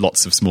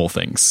 lots of small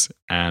things.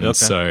 And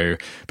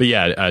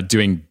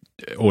doing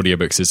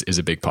audiobooks is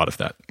a big part of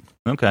that.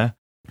 Okay.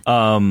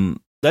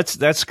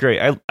 That's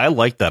great. I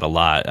like that a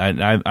lot.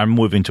 I'm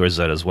moving towards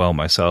that as well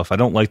myself. I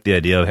don't like the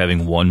idea of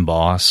having one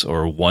boss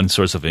or one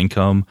source of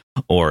income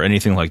or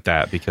anything like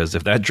that, because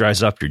if that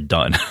dries up, you're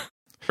done.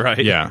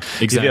 Right? Yeah,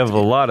 exactly. If you have a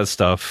lot of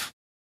stuff,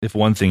 if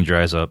one thing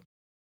dries up,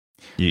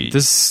 I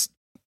just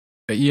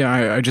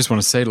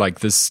want to say, like,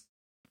 this,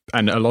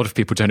 and a lot of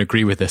people don't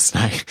agree with this.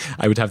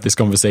 I would have this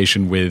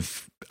conversation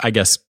with, I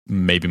guess,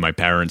 maybe my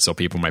parents or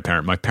people. My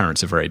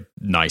parents are very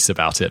nice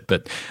about it,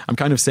 but I'm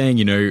kind of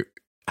saying,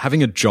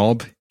 having a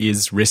job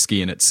is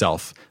risky in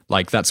itself.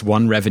 Like, that's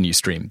one revenue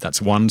stream.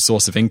 That's one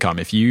source of income.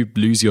 If you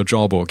lose your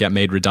job or get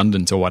made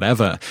redundant or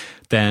whatever,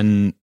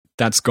 then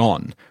that's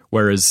gone.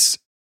 Whereas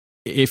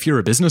if you're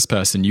a business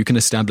person, you can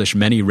establish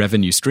many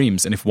revenue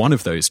streams. And if one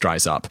of those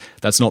dries up,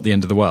 that's not the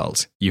end of the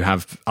world. You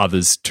have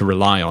others to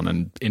rely on.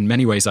 And in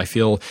many ways, I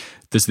feel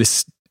there's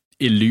this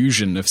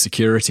illusion of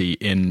security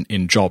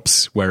in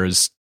jobs,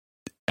 whereas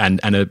and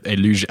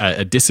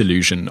a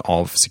disillusion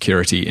of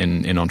security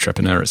in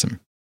entrepreneurism.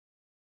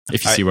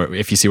 If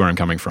you see where I'm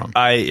coming from.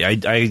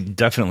 I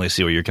definitely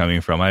see where you're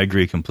coming from. I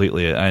agree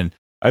completely. And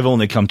I've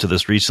only come to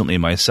this recently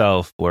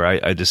myself, where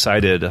I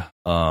decided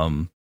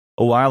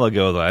a while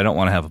ago that I don't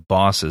want to have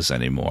bosses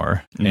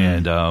anymore.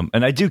 And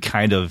I do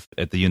kind of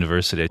at the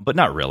university, but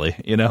not really.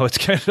 It's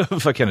kind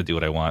of, I kind of do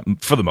what I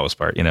want for the most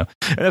part, and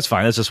that's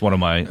fine. That's just one of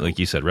my, like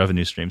you said,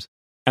 revenue streams.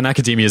 And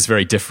academia is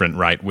very different,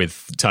 right?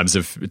 With terms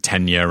of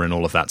tenure and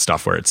all of that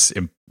stuff, where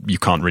you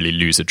can't really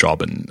lose a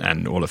job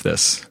and all of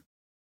this.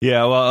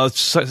 Yeah, well,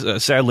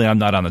 sadly, I'm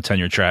not on the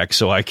tenure track,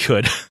 so I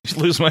could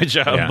lose my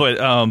job.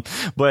 Yeah.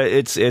 But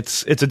it's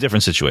a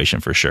different situation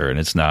for sure, and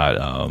it's not.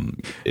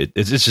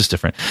 It's just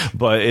different.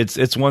 But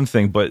it's one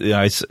thing. But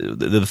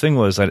the thing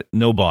was that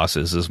no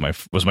bosses was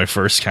my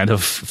first kind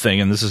of thing,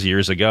 and this is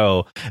years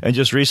ago. And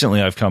just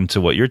recently, I've come to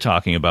what you're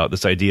talking about.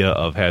 This idea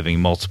of having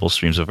multiple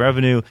streams of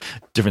revenue,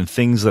 different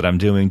things that I'm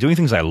doing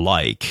things I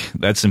like.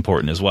 That's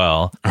important as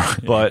well. Yeah.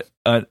 But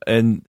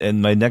and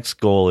my next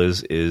goal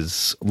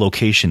is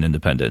location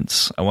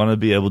independence. I want to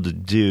be able to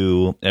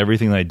do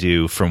everything I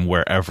do from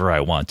wherever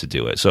I want to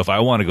do it. So if I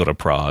want to go to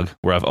Prague,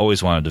 where I've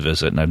always wanted to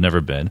visit and I've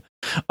never been,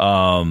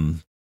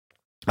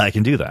 I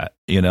can do that,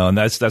 and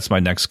that's my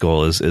next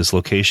goal is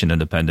location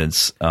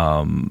independence.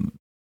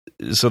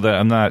 So that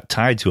I'm not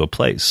tied to a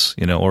place,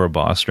 or a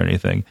boss or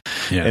anything.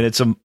 Yeah. And it's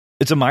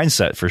a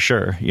mindset for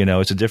sure.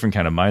 It's a different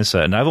kind of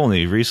mindset. And I've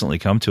only recently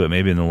come to it,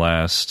 maybe in the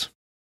last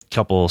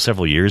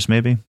several years,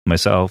 maybe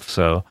myself.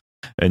 So,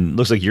 and it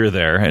looks like you're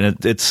there, and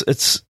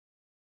it's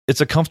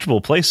a comfortable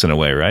place in a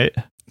way, right?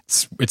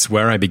 It's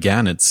where I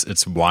began.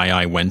 It's why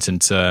I went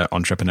into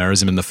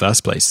entrepreneurism in the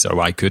first place, so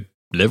I could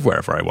live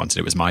wherever I wanted.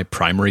 It was my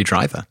primary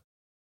driver.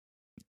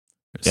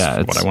 It's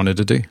what I wanted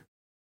to do.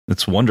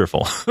 It's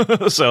wonderful.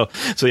 So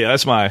yeah,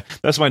 that's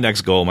my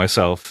next goal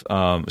myself.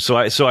 So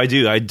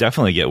I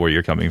definitely get where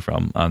you're coming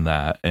from on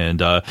that.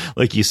 And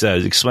like you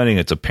said, explaining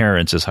it to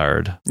parents is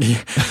hard.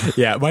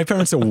 Yeah, my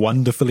parents are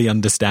wonderfully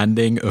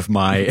understanding of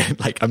my,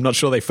 I'm not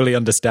sure they fully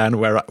understand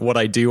what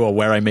I do or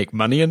where I make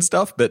money and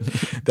stuff, but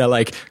they're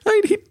like,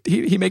 oh,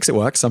 he makes it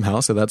work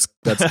somehow, so that's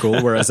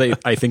cool. Whereas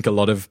I think a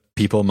lot of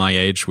people my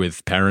age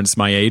with parents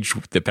my age,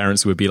 the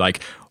parents would be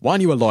like, why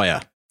aren't you a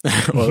lawyer?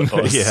 or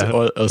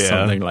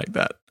something like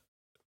that.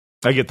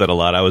 I get that a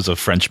lot. I was a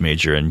French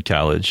major in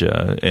college,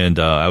 and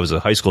I was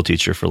a high school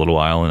teacher for a little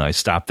while, and I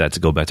stopped that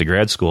to go back to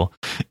grad school.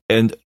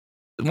 And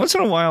once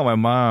in a while, my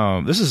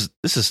mom, this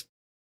is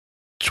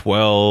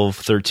 12,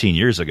 13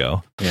 years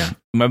ago. Yeah.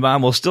 My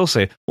mom will still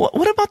say,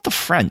 what about the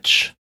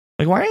French?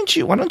 Like, why don't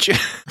you?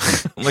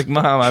 I'm like,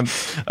 Mom,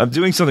 I'm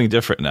doing something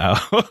different now.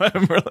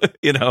 I'm really,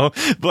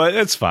 but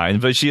it's fine.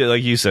 But she,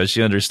 like you said,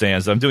 she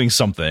understands I'm doing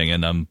something,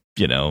 and I'm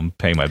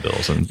paying my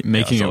bills and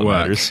making it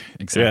work.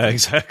 Exactly.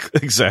 Yeah,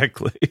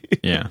 exactly.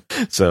 Yeah.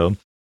 So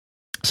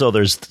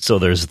there's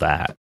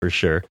that for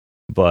sure.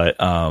 But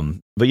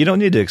you don't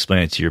need to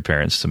explain it to your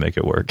parents to make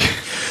it work.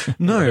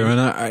 No,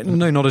 and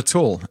no, not at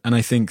all. And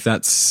I think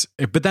but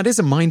that is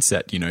a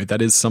mindset.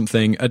 That is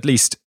something, at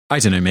least. I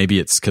don't know, maybe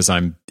it's because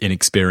I'm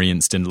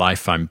inexperienced in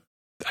life. I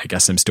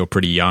guess I'm still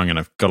pretty young and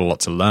I've got a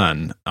lot to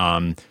learn.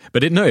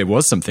 But it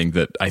was something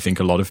that I think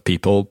a lot of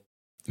people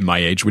my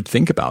age would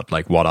think about,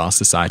 like, what are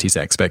society's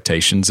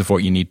expectations of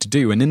what you need to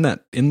do? And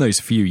in those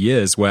few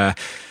years where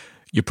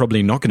you're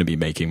probably not going to be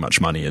making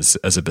much money as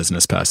a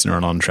business person or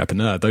an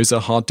entrepreneur, those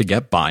are hard to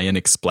get by and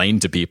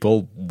explain to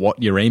people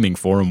what you're aiming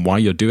for and why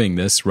you're doing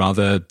this,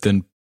 rather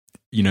than,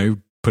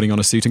 putting on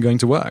a suit and going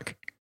to work.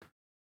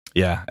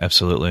 Yeah,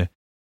 absolutely.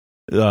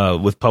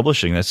 With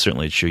publishing, that's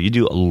certainly true. You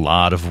do a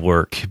lot of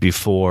work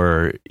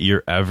before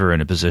you're ever in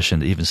a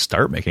position to even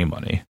start making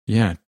money.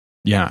 Yeah,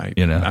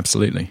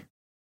 absolutely.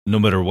 No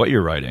matter what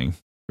you're writing,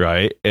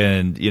 right?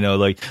 And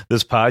like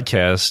this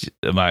podcast,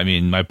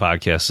 my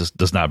podcast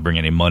does not bring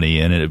any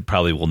money in, and it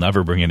probably will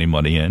never bring any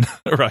money in,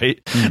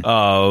 right?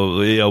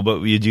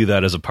 But you do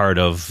that as a part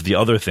of the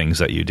other things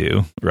that you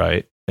do,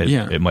 right?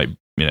 It might,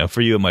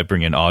 for you, it might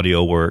bring in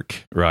audio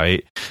work,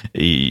 right?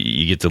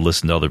 You get to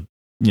listen to other.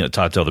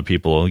 Talk to other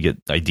people, get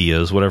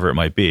ideas, whatever it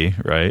might be,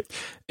 right?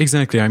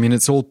 Exactly.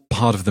 It's all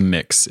part of the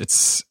mix.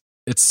 It's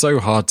so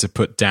hard to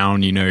put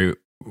down,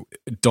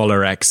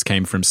 dollar X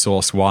came from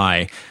source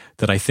Y,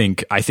 that I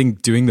think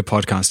doing the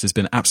podcast has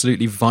been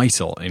absolutely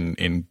vital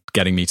in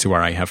getting me to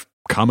where I have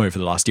come over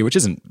the last year, which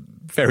isn't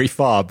very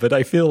far, but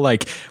I feel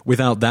like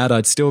without that,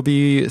 I'd still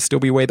be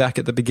way back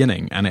at the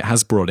beginning. And it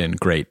has brought in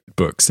great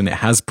books, and it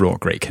has brought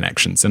great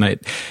connections, and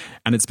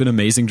it's been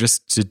amazing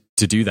just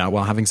to do that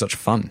while having such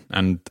fun.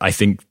 And I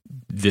think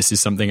this is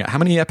something. How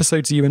many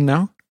episodes are you in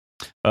now?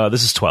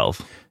 This is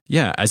 12.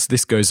 Yeah, as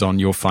this goes on,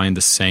 you'll find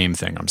the same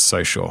thing, I'm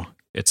so sure.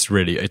 It's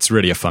really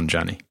a fun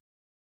journey.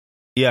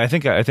 Yeah, I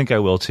think I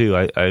will too.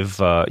 I've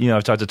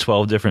talked to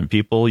 12 different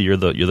people. You're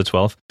the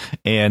 12th,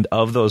 and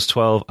of those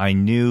 12,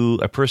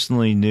 I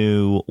personally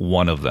knew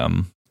one of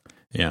them.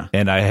 Yeah,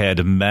 and I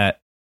had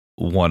met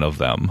one of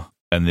them,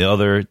 and the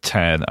other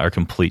 10 are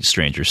complete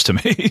strangers to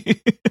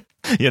me.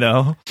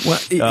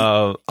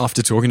 Well,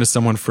 after talking to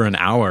someone for an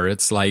hour,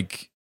 it's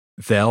like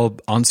they'll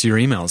answer your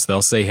emails.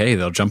 They'll say, hey,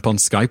 they'll jump on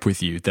Skype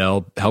with you.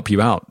 They'll help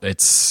you out.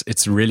 It's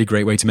a really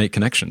great way to make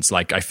connections.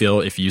 Like, I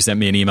feel if you sent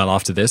me an email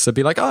after this, I'd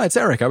be like, it's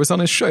Eric. I was on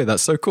his show.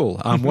 That's so cool.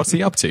 What's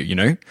he up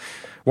to?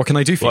 What can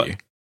I do for you?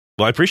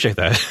 Well, I appreciate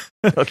that.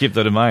 I'll keep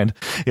that in mind.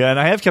 Yeah, and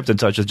I have kept in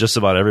touch with just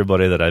about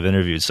everybody that I've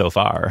interviewed so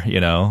far.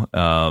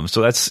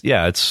 So that's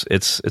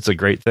it's a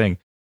great thing,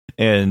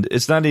 and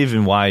it's not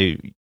even why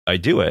I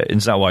do it.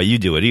 It's not why you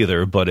do it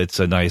either, but it's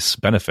a nice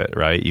benefit,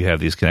 right? You have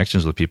these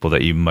connections with people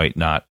that you might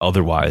not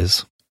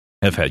otherwise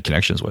have had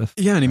connections with.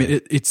 Yeah, and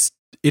it's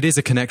it is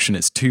a connection.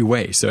 It's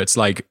two-way. So it's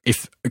like,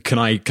 if can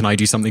I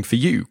do something for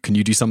you? Can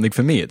you do something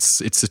for me?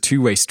 It's a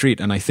two-way street,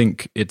 and I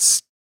think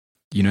it's,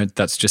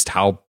 that's just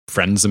how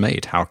friends are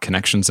made, how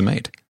connections are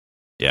made.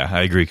 Yeah,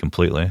 I agree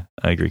completely.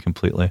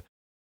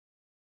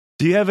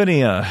 Do you have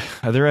any? Are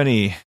there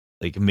any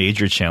like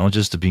major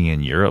challenges to being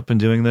in Europe and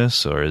doing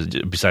this, or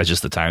besides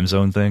just the time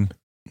zone thing?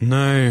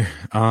 No,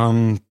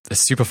 there's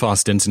super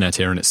fast internet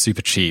here, and it's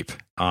super cheap.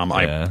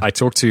 I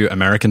talk to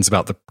Americans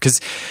about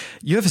because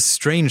you have a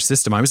strange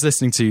system. I was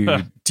listening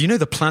to, do you know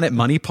the Planet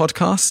Money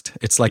podcast?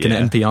 It's like an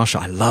NPR show.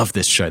 I love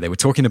this show. They were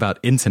talking about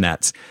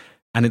internet,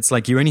 and it's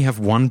like you only have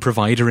one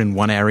provider in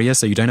one area,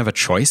 so you don't have a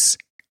choice.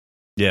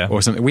 Yeah.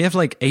 Or something. We have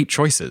like 8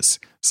 choices.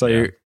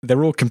 So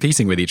they're all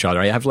competing with each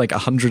other. I have like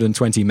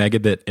 120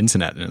 megabit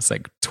internet, and it's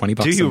like $20 a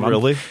month. Do you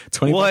really?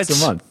 $20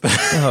 a month.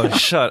 Oh,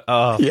 shut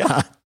up.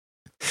 Yeah.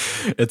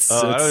 It's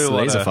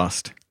laser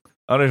fast.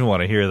 I don't even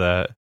want to hear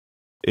that.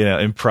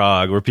 In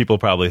Prague, where people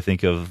probably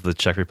think of the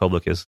Czech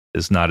Republic is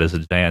not as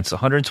advanced,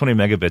 120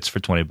 megabits for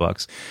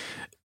 $20.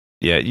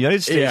 Yeah, the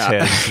United States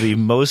has the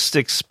most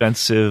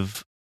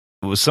expensive,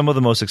 some of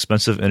the most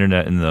expensive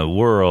internet in the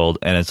world,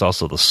 and it's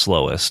also the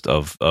slowest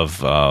of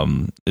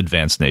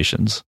advanced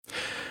nations.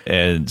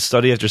 And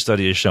study after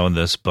study has shown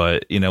this,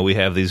 but we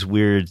have these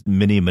weird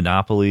mini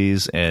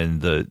monopolies,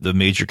 and the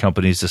major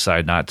companies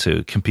decide not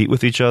to compete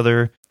with each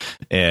other.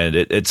 And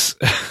it's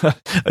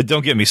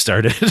don't get me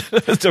started.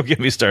 Don't get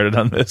me started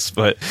on this,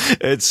 but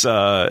it's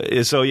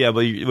so yeah.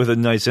 But with a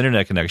nice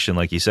internet connection,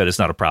 like you said, it's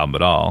not a problem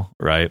at all,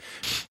 right?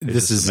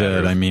 This is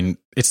it. I mean,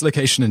 it's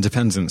location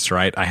independence,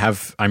 right?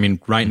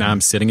 Right now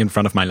I'm sitting in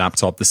front of my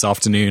laptop. This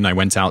afternoon, I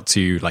went out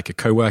to like a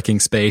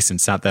co-working space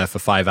and sat there for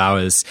 5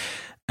 hours.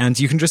 And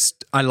you can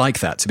I like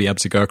that, to be able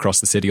to go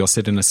across the city or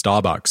sit in a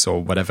Starbucks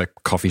or whatever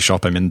coffee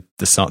shop I'm in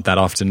that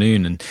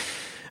afternoon and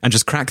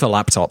just crack the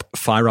laptop,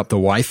 fire up the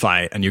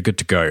Wi-Fi, and you're good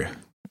to go.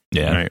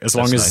 Yeah. As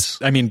long as,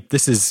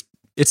 nice.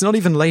 It's not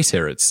even late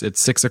here. It's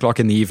 6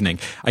 o'clock in the evening.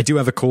 I do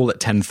have a call at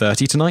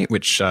 10:30 tonight,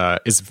 which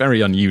is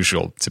very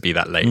unusual to be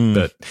that late,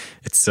 but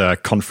it's a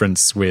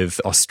conference with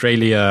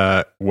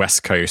Australia,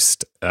 West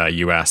Coast,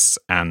 US,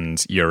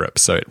 and Europe.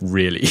 So it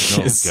really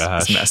is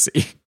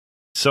messy.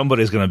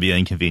 Somebody's going to be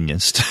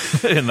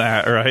inconvenienced in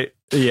that, right?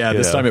 Yeah,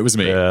 this time it was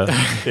me. Yeah,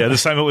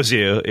 this time it was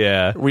you.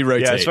 Yeah, we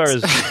rotate. Yeah, as far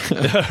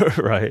as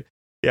right.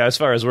 Yeah, as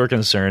far as we're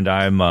concerned,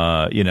 I'm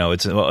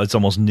it's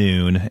almost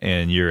noon,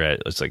 and you're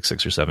it's like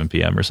 6 or 7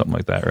 p.m. or something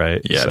like that,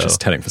 right? Yeah,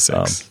 just heading for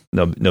 6.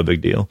 No big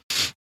deal.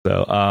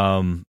 So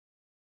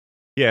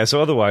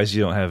so otherwise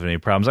you don't have any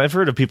problems. I've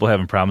heard of people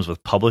having problems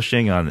with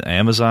publishing on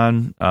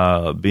Amazon,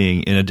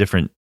 being in a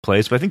different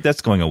place, but I think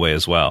that's going away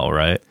as well,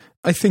 right?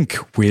 I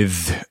think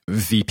with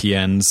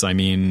VPNs,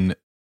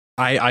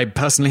 I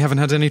personally haven't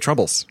had any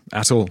troubles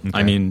at all.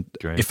 Okay,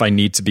 great. If I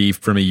need to be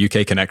from a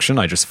UK connection,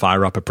 I just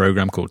fire up a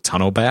program called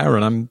Tunnel Bear,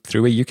 and I'm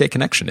through a UK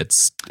connection.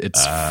 It's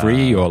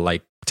free, or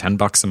like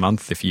 $10 a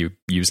month if you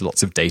use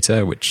lots of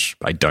data, which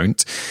I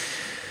don't.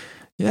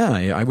 Yeah,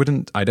 I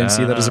don't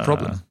see that as a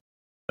problem.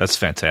 That's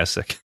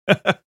fantastic.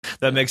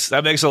 That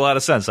makes a lot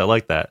of sense. I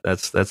like that.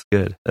 That's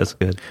good. That's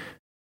good.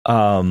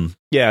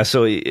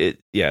 So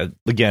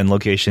again,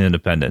 location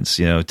independence,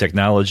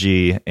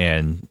 technology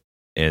and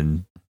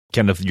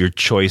kind of your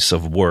choice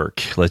of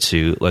work lets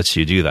you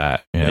do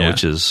that,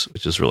 which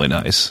is really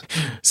nice.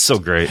 So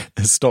great.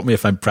 Stop me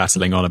if I'm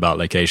prattling on about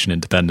location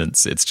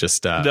independence. It's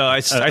just no,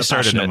 I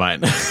started it.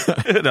 Mine.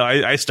 No,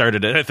 I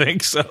started it, I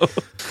think so.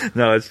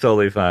 No, it's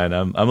totally fine.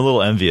 I'm a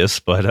little envious,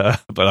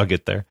 but I'll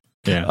get there.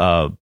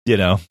 Yeah.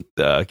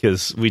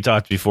 Because we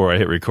talked before I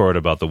hit record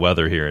about the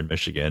weather here in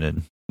Michigan,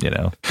 and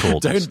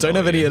cold. Don't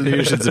have any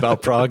illusions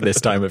about Prague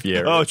this time of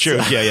year. Oh, true.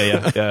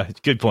 Yeah.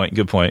 Good point.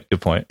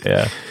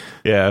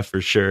 Yeah,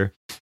 for sure.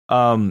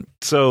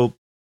 So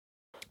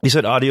you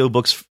said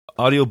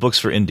audiobooks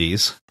for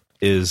indies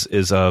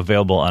is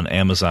available on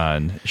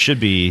Amazon. Should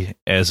be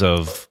as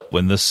of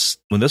when this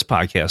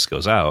podcast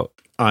goes out.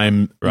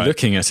 I'm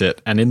looking at it,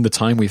 and in the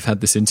time we've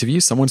had this interview,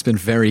 someone's been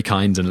very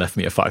kind and left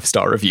me a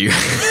 5-star review.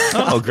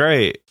 Oh,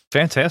 great.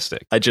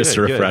 Fantastic. I just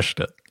refreshed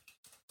it.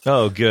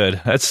 Oh,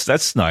 good.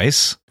 That's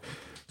nice.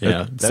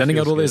 Yeah, sending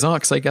out all those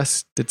arcs, I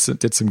guess, did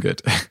some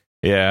good.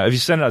 Yeah, if you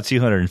send out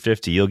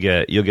 250, you'll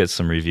get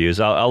some reviews.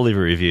 I'll leave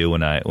a review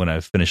when I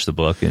finish the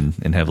book and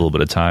have a little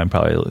bit of time,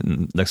 probably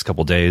in the next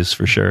couple of days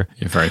for sure.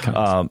 You're very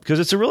kind.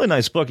 Because it's a really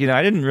nice book.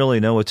 I didn't really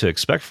know what to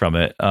expect from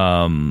it,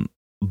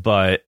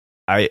 but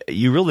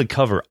you really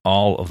cover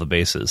all of the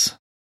bases.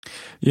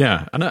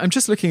 Yeah, and I'm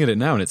just looking at it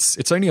now, and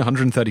it's only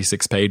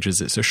 136 pages.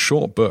 It's a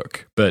short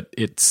book, but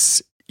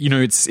it's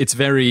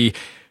very.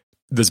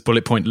 There's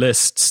bullet point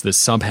lists, there's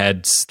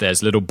subheads,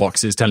 there's little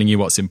boxes telling you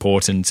what's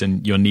important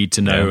and your need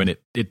to know, and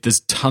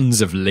there's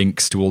tons of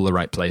links to all the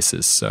right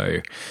places. So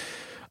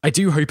I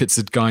do hope it's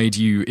a guide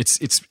you.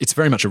 It's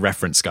very much a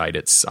reference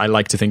guide. I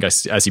like to think,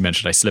 as you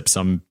mentioned, I slip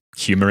some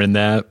humor in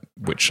there,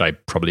 which I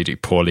probably do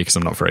poorly because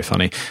I'm not very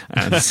funny,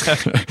 but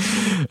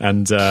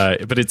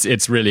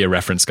it's really a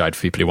reference guide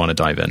for people who want to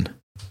dive in.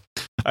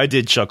 I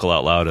did chuckle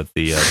out loud at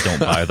the don't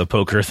buy the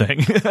poker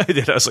thing. I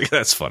did. I was like,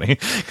 that's funny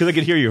because I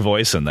could hear your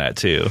voice in that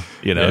too.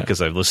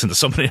 Because I've listened to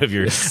so many of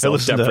your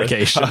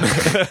self-deprecation.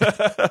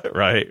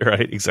 Right.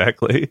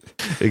 Exactly.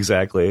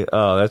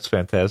 Oh, that's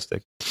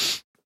fantastic.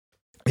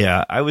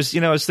 Yeah, I was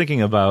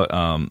thinking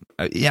about.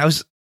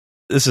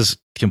 This is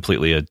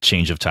completely a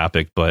change of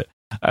topic, but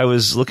I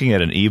was looking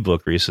at an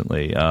ebook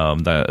recently. I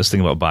was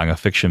thinking about buying a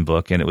fiction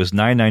book, and it was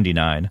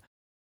 $9.99,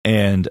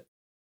 and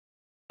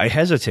I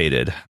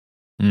hesitated.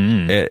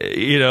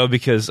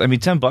 Because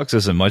 $10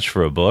 isn't much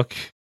for a book,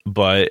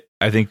 but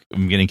I think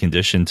I'm getting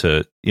conditioned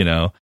to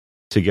go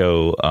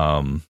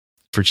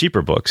for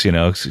cheaper books,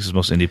 because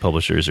most indie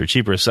publishers are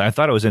cheaper. So I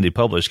thought it was indie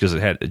published because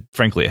it had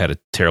a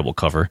terrible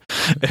cover,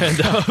 and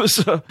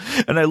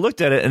and I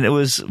looked at it, and it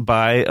was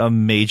by a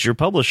major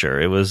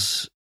publisher. It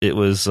was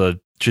a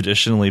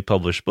traditionally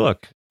published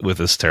book with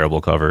this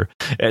terrible cover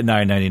at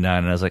 $9.99, and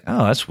I was like,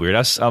 oh, that's weird.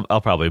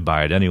 I'll probably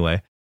buy it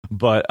anyway,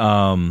 but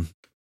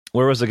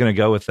where was I going to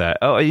go with that?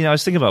 Oh, I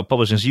was thinking about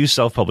publishing. So you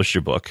self-published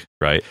your book,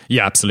 right?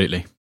 Yeah,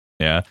 absolutely.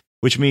 Yeah,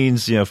 which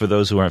means for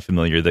those who aren't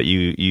familiar, that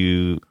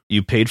you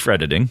paid for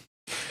editing.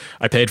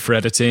 I paid for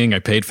editing. I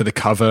paid for the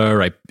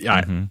cover.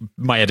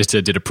 My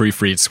editor did a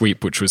proofread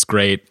sweep, which was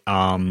great.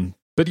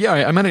 But yeah,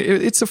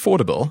 it's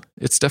affordable.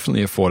 It's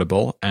definitely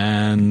affordable,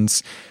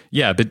 and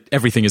yeah, but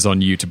everything is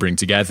on you to bring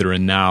together.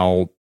 And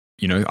now,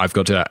 I've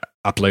got to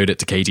upload it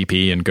to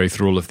KDP and go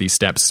through all of these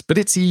steps. But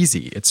it's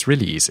easy. It's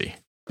really easy.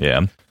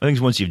 Yeah, I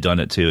think once you've done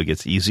it too, it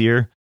gets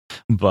easier.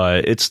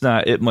 But it's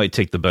not. It might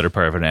take the better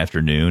part of an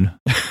afternoon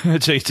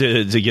to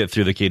get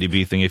through the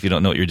KDB thing if you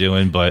don't know what you're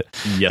doing. But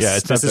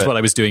yes, this is what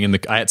I was doing.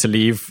 I had to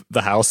leave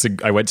the house.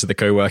 And I went to the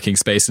co-working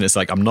space, and it's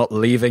like I'm not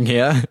leaving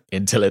here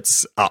until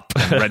it's up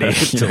and ready.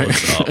 Until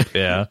it's up,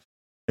 yeah.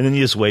 And then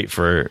you just wait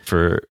for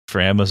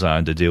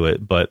Amazon to do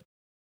it. But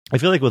I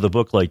feel like with a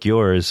book like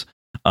yours,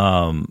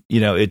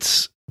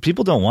 it's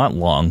people don't want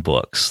long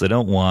books. They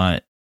don't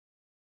want.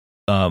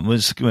 When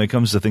it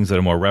comes to things that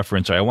are more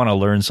reference, I want to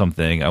learn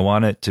something. I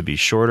want it to be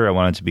shorter. I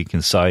want it to be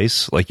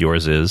concise, like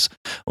yours is.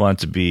 I want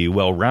it to be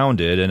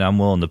well-rounded, and I'm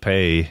willing to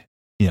pay,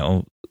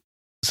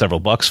 several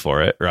bucks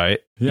for it,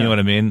 right? Yeah. You know what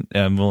I mean?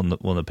 I'm willing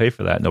to pay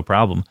for that, no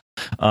problem.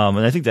 And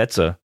I think that's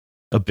a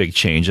big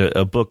change.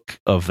 A book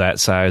of that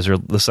size, or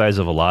the size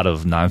of a lot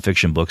of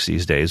nonfiction books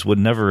these days, would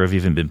never have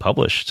even been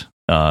published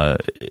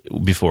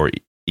before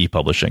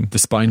e-publishing. The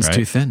spine's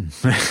too thin.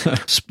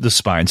 The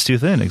spine's too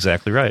thin,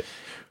 exactly right.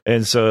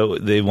 And so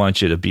they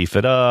want you to beef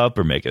it up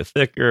or make it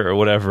thicker or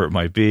whatever it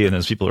might be. And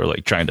then people are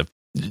like trying to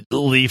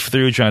leaf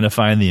through, trying to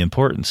find the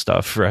important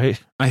stuff, right?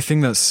 I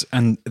think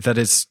that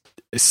is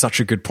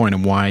such a good point,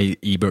 and why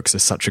ebooks are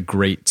such a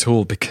great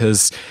tool,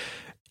 because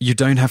you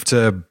don't have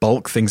to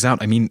bulk things out.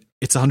 I mean,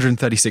 it's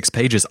 136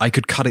 pages. I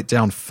could cut it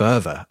down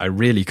further. I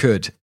really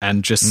could.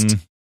 And just...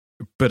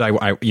 But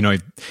I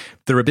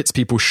there are bits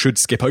people should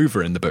skip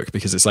over in the book,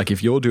 because it's like,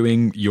 if you're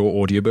doing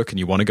your audiobook and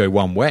you want to go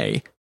one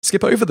way,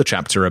 skip over the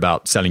chapter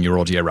about selling your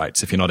audio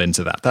rights if you're not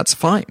into that. That's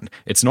fine.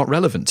 It's not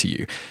relevant to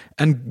you.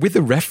 And with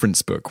a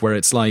reference book, where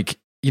it's like,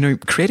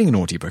 creating an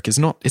audiobook it's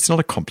not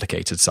a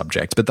complicated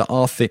subject, but there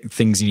are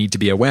things you need to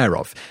be aware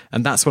of.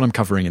 And that's what I'm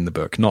covering in the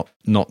book, not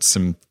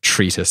some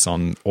treatise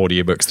on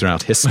audiobooks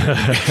throughout history.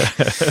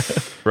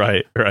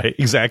 Right,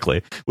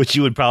 exactly. Which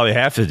you would probably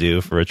have to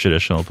do for a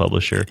traditional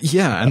publisher.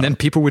 Yeah, and then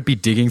people would be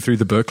digging through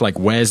the book like,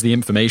 where's the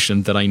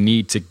information that I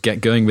need to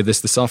get going with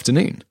this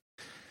afternoon?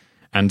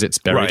 And it's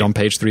buried on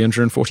page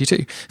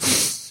 342.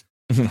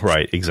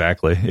 Right,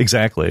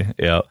 exactly.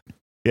 Yeah.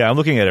 I'm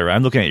looking at it.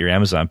 I'm looking at your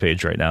Amazon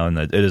page right now, and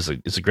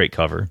it's a great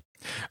cover.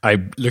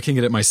 I'm looking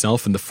at it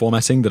myself, and the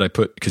formatting that I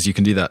put, because you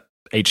can do that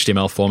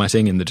HTML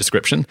formatting in the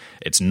description,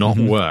 it's not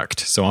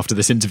worked. So after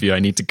this interview, I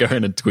need to go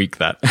in and tweak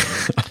that.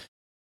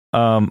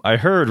 I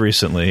heard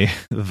recently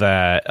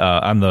that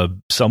on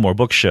the Sell More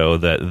Book show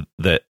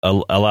that a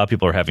lot of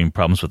people are having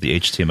problems with the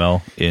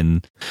HTML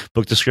in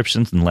book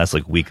descriptions in the last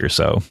week or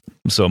so.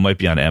 So it might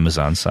be on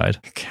Amazon's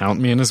side. Count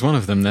me in as one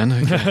of them then.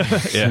 Okay.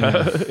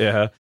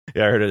 Yeah. I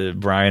heard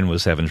Brian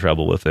was having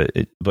trouble with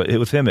it, but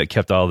with him, it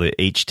kept all the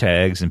H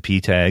tags and P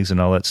tags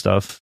and all that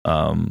stuff.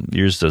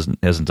 Yours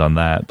hasn't done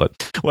that,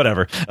 but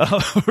whatever.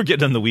 We're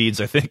getting in the weeds,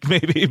 I think,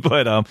 maybe.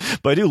 But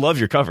I do love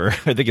your cover.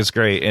 I think it's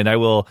great, and I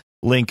will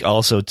link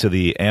also to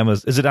the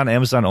Amazon. Is it on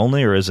Amazon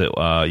only, or is it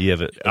you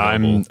have it?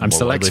 I'm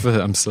select for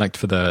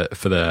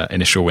the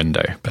initial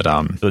window, but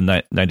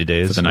the 90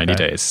 days for the 90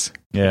 days.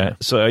 Yeah.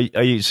 So you're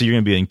going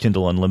to be in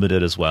Kindle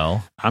Unlimited as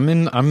well?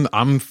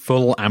 I'm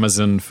full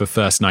Amazon for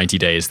first 90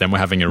 days. Then we're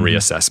having a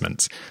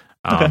reassessment.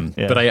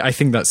 But I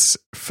think that's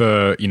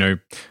for,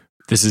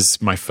 this is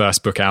my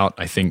first book out.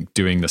 I think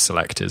doing the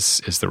select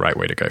is the right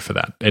way to go for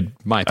that. In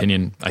my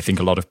opinion, I think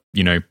a lot of,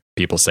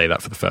 people say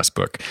that for the first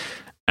book.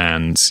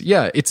 And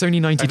yeah, it's only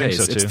 90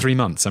 days. So it's 3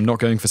 months. I'm not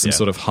going for some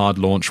sort of hard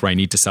launch where I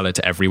need to sell it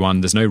to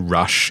everyone. There's no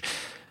rush.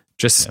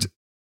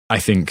 I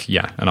think,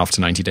 and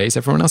after 90 days,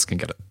 everyone else can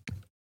get it.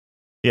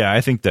 Yeah,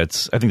 I think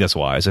that's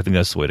wise. I think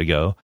that's the way to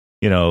go.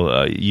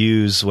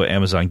 Use what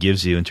Amazon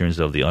gives you in terms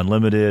of the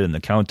unlimited and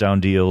the countdown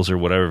deals or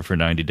whatever for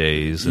 90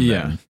 days. And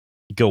then,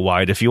 go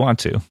wide if you want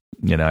to.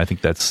 I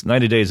think that's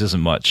 90 days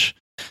isn't much,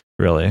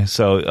 really.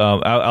 So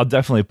I'll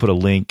definitely put a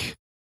link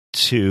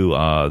to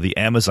the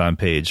Amazon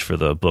page for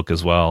the book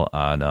as well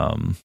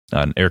on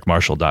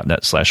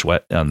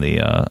ericmarshall.net/wet on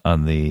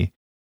the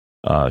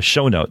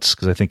show notes,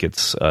 because I think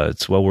it's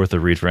well worth a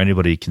read for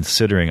anybody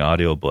considering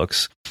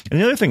audiobooks. And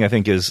the other thing I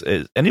think is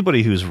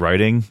anybody who's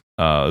writing,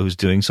 who's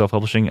doing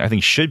self-publishing, I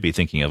think should be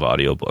thinking of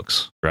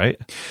audiobooks, right?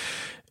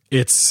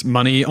 It's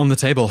money on the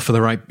table for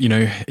the right,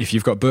 if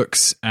you've got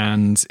books,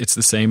 and it's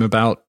the same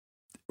about,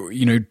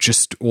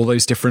 just all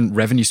those different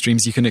revenue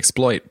streams you can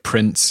exploit: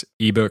 print,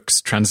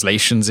 ebooks,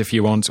 translations if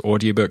you want,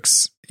 audiobooks.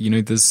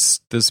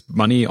 There's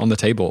money on the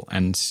table,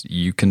 and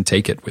you can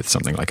take it with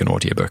something like an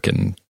audiobook,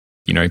 and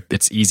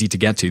it's easy to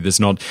get to.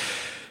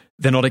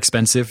 They're not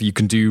expensive. You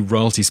can do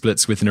royalty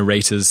splits with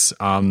narrators.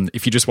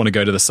 If you just want to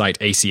go to the site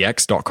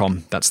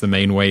acx.com, that's the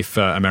main way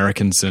for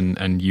Americans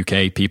and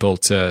UK people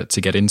to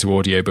get into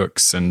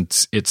audiobooks. And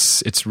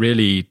it's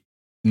really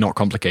not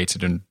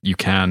complicated, and you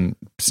can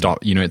start,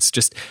 it's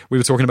just, we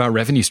were talking about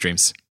revenue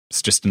streams.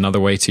 It's just another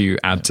way to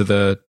add to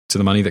the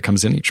money that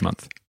comes in each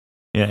month.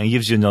 Yeah, it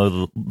gives you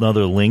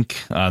another link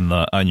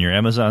on your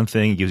Amazon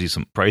thing. It gives you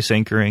some price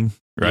anchoring,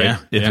 right?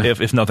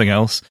 If nothing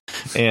else,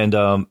 and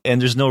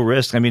there's no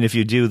risk. I mean, if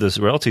you do this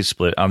royalty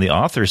split on the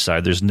author's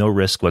side, there's no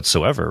risk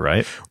whatsoever,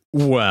 right?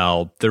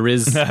 Well, there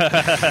is there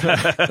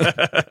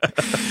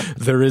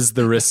is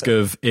the risk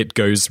of it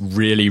goes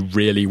really,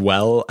 really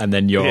well, and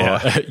then you're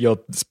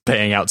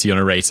paying out to your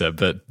narrator.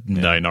 But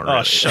no, not really.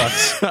 Oh,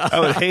 shucks! I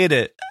would hate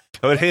it.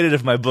 I would hate it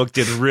if my book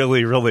did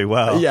really, really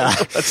well. Yeah.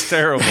 That's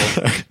terrible.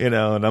 And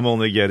I'm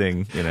only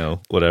getting,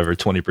 whatever,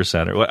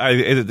 20% or what.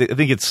 I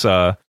think it's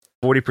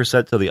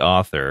 40% to the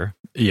author.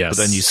 Yes.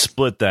 But then you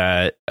split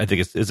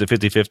is it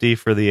 50-50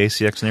 for the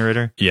ACX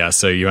narrator? Yeah.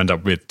 So you end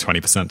up with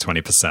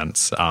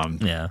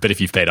 20%. Yeah. But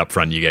if you've paid up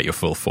front, you get your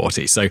full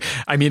 40. So,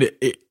 I mean,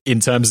 in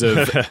terms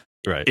of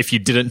right. If you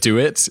didn't do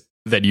it,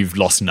 then you've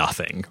lost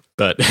nothing.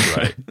 But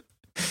right.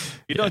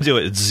 You don't do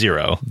it, it's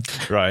zero.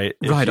 Right.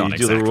 Right on,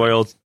 exactly.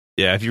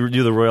 If you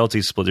do the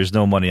royalty split, there's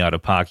no money out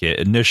of pocket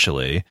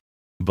initially,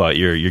 but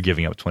you're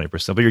giving up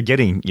 20%. But you're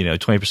getting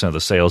 20% of the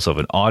sales of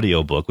an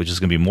audiobook, which is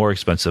going to be more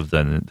expensive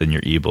than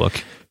your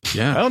ebook.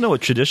 Yeah, I don't know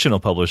what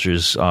traditional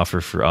publishers offer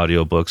for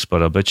audiobooks,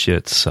 but I bet you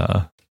it's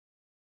not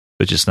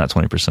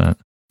 20%.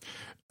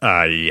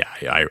 I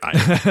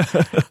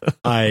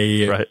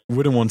right.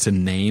 wouldn't want to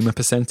name a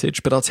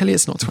percentage, but I'll tell you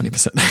it's not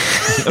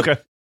 20%. Okay.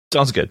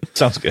 Sounds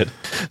good.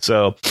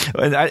 So,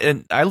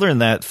 and I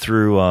learned that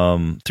through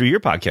your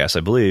podcast,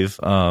 I believe.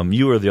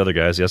 You were the other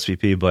guys, the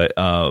SVP, but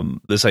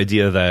this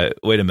idea that,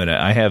 wait a minute,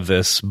 I have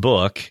this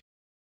book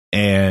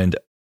and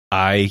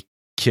I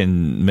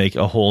can make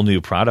a whole new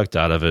product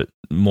out of it,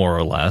 more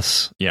or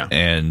less. Yeah.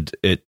 And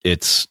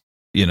it's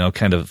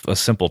kind of a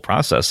simple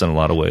process in a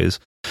lot of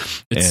ways.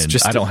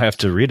 I don't have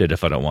to read it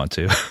if I don't want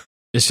to.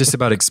 It's just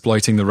about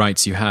exploiting the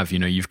rights you have.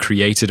 You've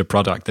created a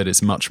product that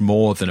is much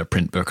more than a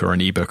print book or an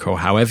ebook or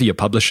however you're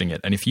publishing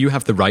it. And if you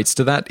have the rights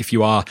to that, if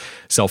you are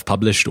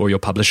self-published or your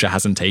publisher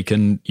hasn't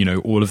taken,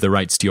 all of the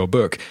rights to your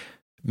book,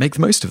 make the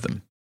most of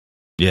them.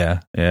 Yeah.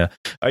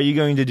 Are you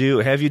going to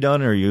have you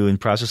done, or are you in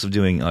process of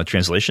doing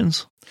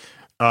translations?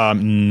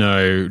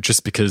 No,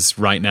 just because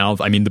right now,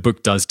 I mean, the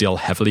book does deal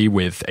heavily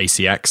with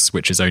ACX,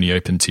 which is only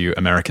open to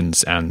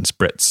Americans and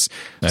Brits.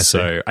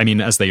 So, I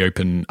mean, as they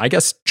open, I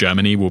guess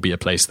Germany will be a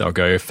place they'll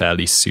go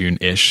fairly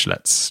soon-ish,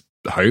 let's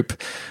hope.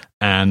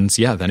 And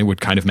yeah, then it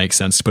would kind of make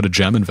sense to put a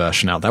German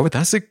version out.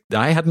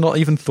 I had not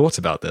even thought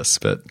about this,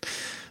 but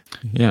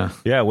yeah.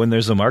 Yeah, when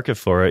there's a market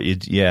for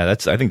it, I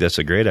think that's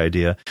a great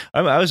idea.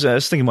 I was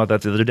thinking about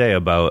that the other day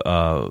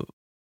about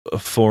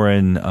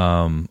foreign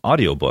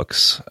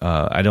audiobooks.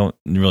 I don't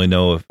really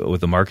know what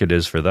the market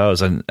is for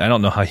those, and I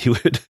don't know how you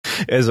would,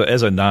 as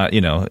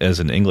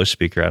an English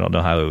speaker, I don't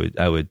know how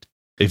I would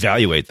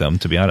evaluate them,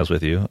 to be honest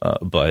with you.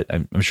 But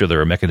I'm sure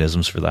there are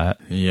mechanisms for that.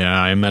 Yeah,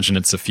 I imagine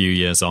it's a few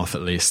years off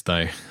at least,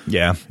 though.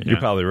 Yeah, you're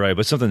probably right,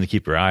 but something to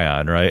keep your eye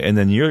on, right? And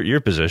then your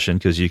position,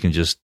 because you can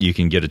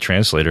get a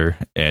translator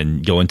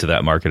and go into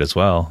that market as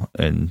well,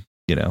 and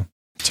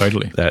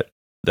totally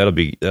That'll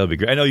be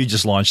great. I know you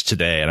just launched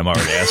today, and I'm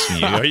already asking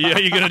you: Are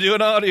you going to do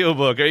an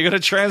audiobook? Are you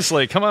going to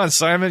translate? Come on,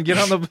 Simon, get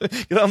on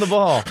the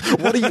ball.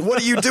 What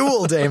do you do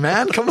all day,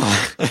 man? Come on.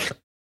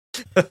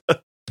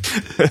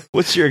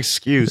 What's your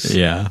excuse?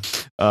 Yeah.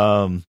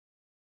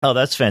 Oh,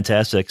 that's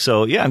fantastic.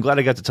 So, yeah, I'm glad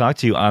I got to talk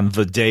to you on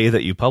the day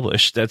that you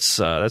published. That's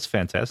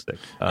fantastic.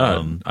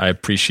 I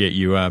appreciate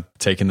you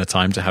taking the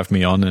time to have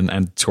me on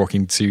and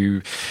talking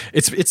to.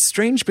 It's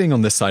strange being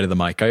on this side of the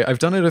mic. I've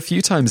done it a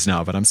few times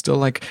now, but I'm still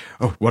like,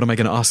 oh, what am I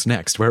going to ask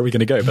next? Where are we going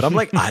to go? But I'm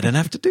like, I don't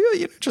have to do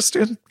it. Just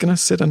going to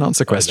sit and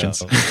answer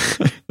questions.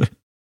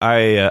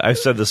 I've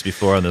said this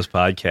before on this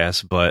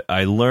podcast, but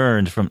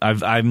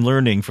I'm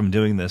learning from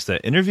doing this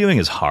that interviewing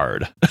is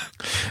hard.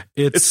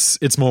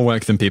 It's more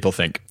work than people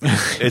think.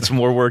 It's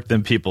more work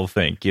than people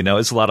think.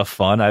 It's a lot of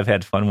fun. I've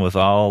had fun with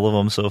all of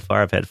them so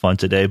far. I've had fun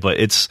today, but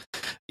it's,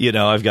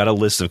 I've got a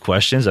list of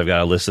questions. I've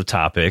got a list of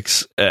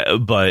topics,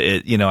 but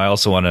I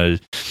also want to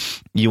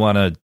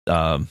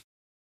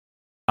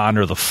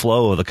honor the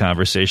flow of the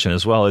conversation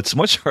as well. It's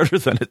much harder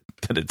than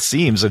it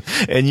seems,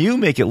 and you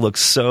make it look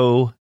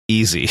so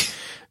easy.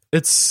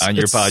 It's on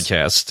your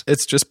podcast.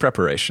 It's just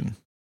preparation.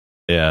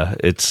 Yeah,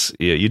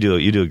 you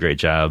do a great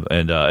job.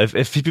 And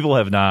if people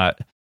have not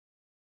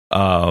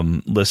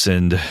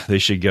listened, they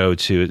should go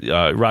to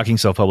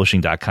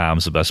rockingselfpublishing.com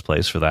is the best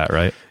place for that,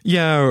 right?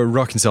 Yeah, or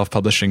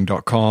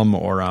rockingselfpublishing.com,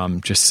 or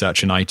just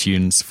search in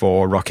iTunes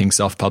for Rocking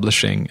Self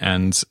Publishing,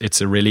 and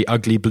it's a really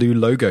ugly blue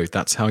logo.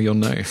 That's how you'll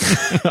know.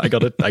 I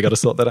gotta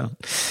sort that out.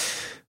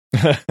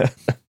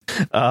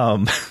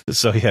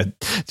 So yeah,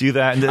 do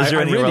that. And is there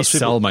I anywhere really else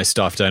sell my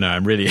stuff, don't I?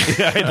 I'm really.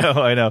 Yeah,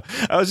 I know.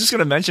 I was just going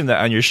to mention that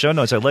on your show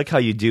notes. I like how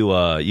you do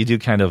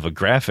kind of a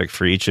graphic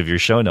for each of your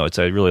show notes.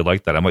 I really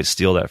like that. I might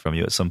steal that from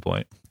you at some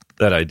point.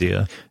 That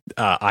idea.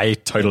 I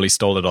totally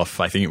stole it off.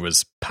 I think it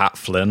was Pat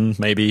Flynn,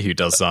 maybe, who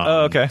does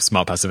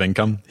Smart Passive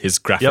Income. His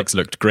graphics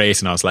looked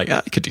great, and I was like,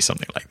 I could do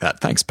something like that.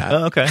 Thanks, Pat.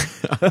 Oh, okay.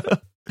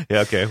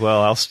 Yeah, okay.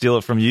 Well, I'll steal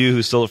it from you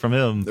who stole it from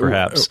him,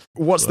 perhaps.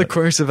 What's the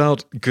quote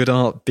about good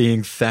art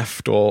being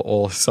theft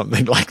or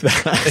something like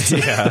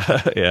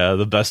that? Yeah.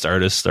 The best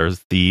artists are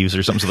thieves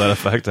or something to that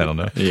effect. I don't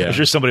know. Yeah. I'm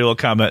sure somebody will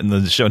comment in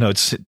the show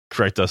notes,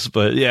 correct us.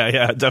 But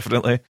yeah,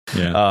 definitely.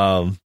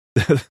 Yeah.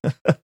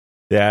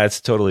 Yeah,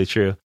 it's totally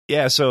true.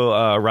 Yeah, so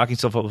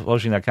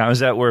rockingselfpublishing.com, is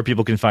that where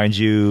people can find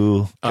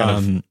you?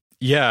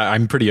 Yeah,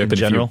 I'm pretty open. In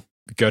general?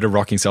 Go to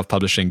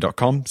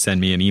rockingselfpublishing.com,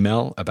 send me an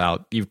email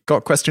about, you've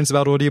got questions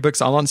about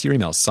audiobooks, I'll answer your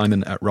emails.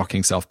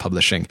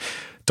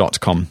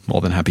 Simon@rockingselfpublishing.com.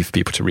 More than happy for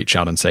people to reach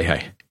out and say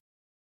hey.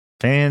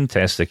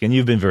 Fantastic. And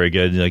you've been very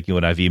good. Like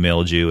when I've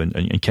emailed you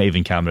and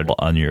even commented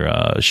on your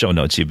show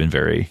notes, you've been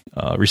very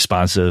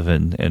responsive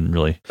and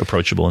really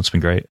approachable. It's been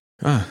great.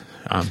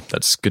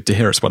 That's good to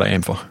hear. It's what I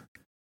aim for.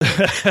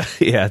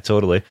 Yeah,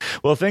 totally.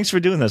 Well, thanks for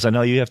doing this. I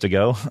know you have to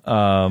go,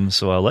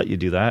 so I'll let you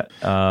do that.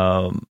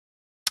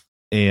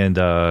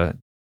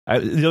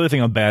 The other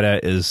thing I'm bad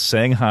at is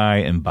saying hi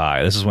and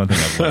bye. This is one thing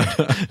I've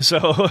learned. So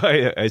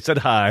I said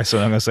hi, so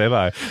I'm going to say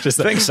bye. Just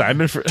thanks,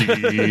 Simon.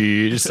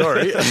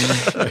 Sorry.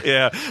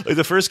 Yeah, like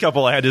the first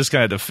couple I had just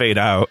kind of to fade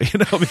out,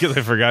 because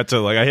I forgot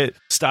to I hit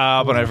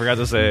stop and I forgot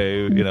to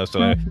say,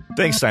 So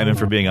thanks, Simon,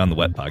 for being on the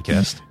WET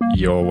podcast.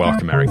 You're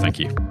welcome, Eric. Thank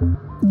you.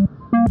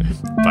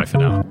 Bye for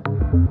now.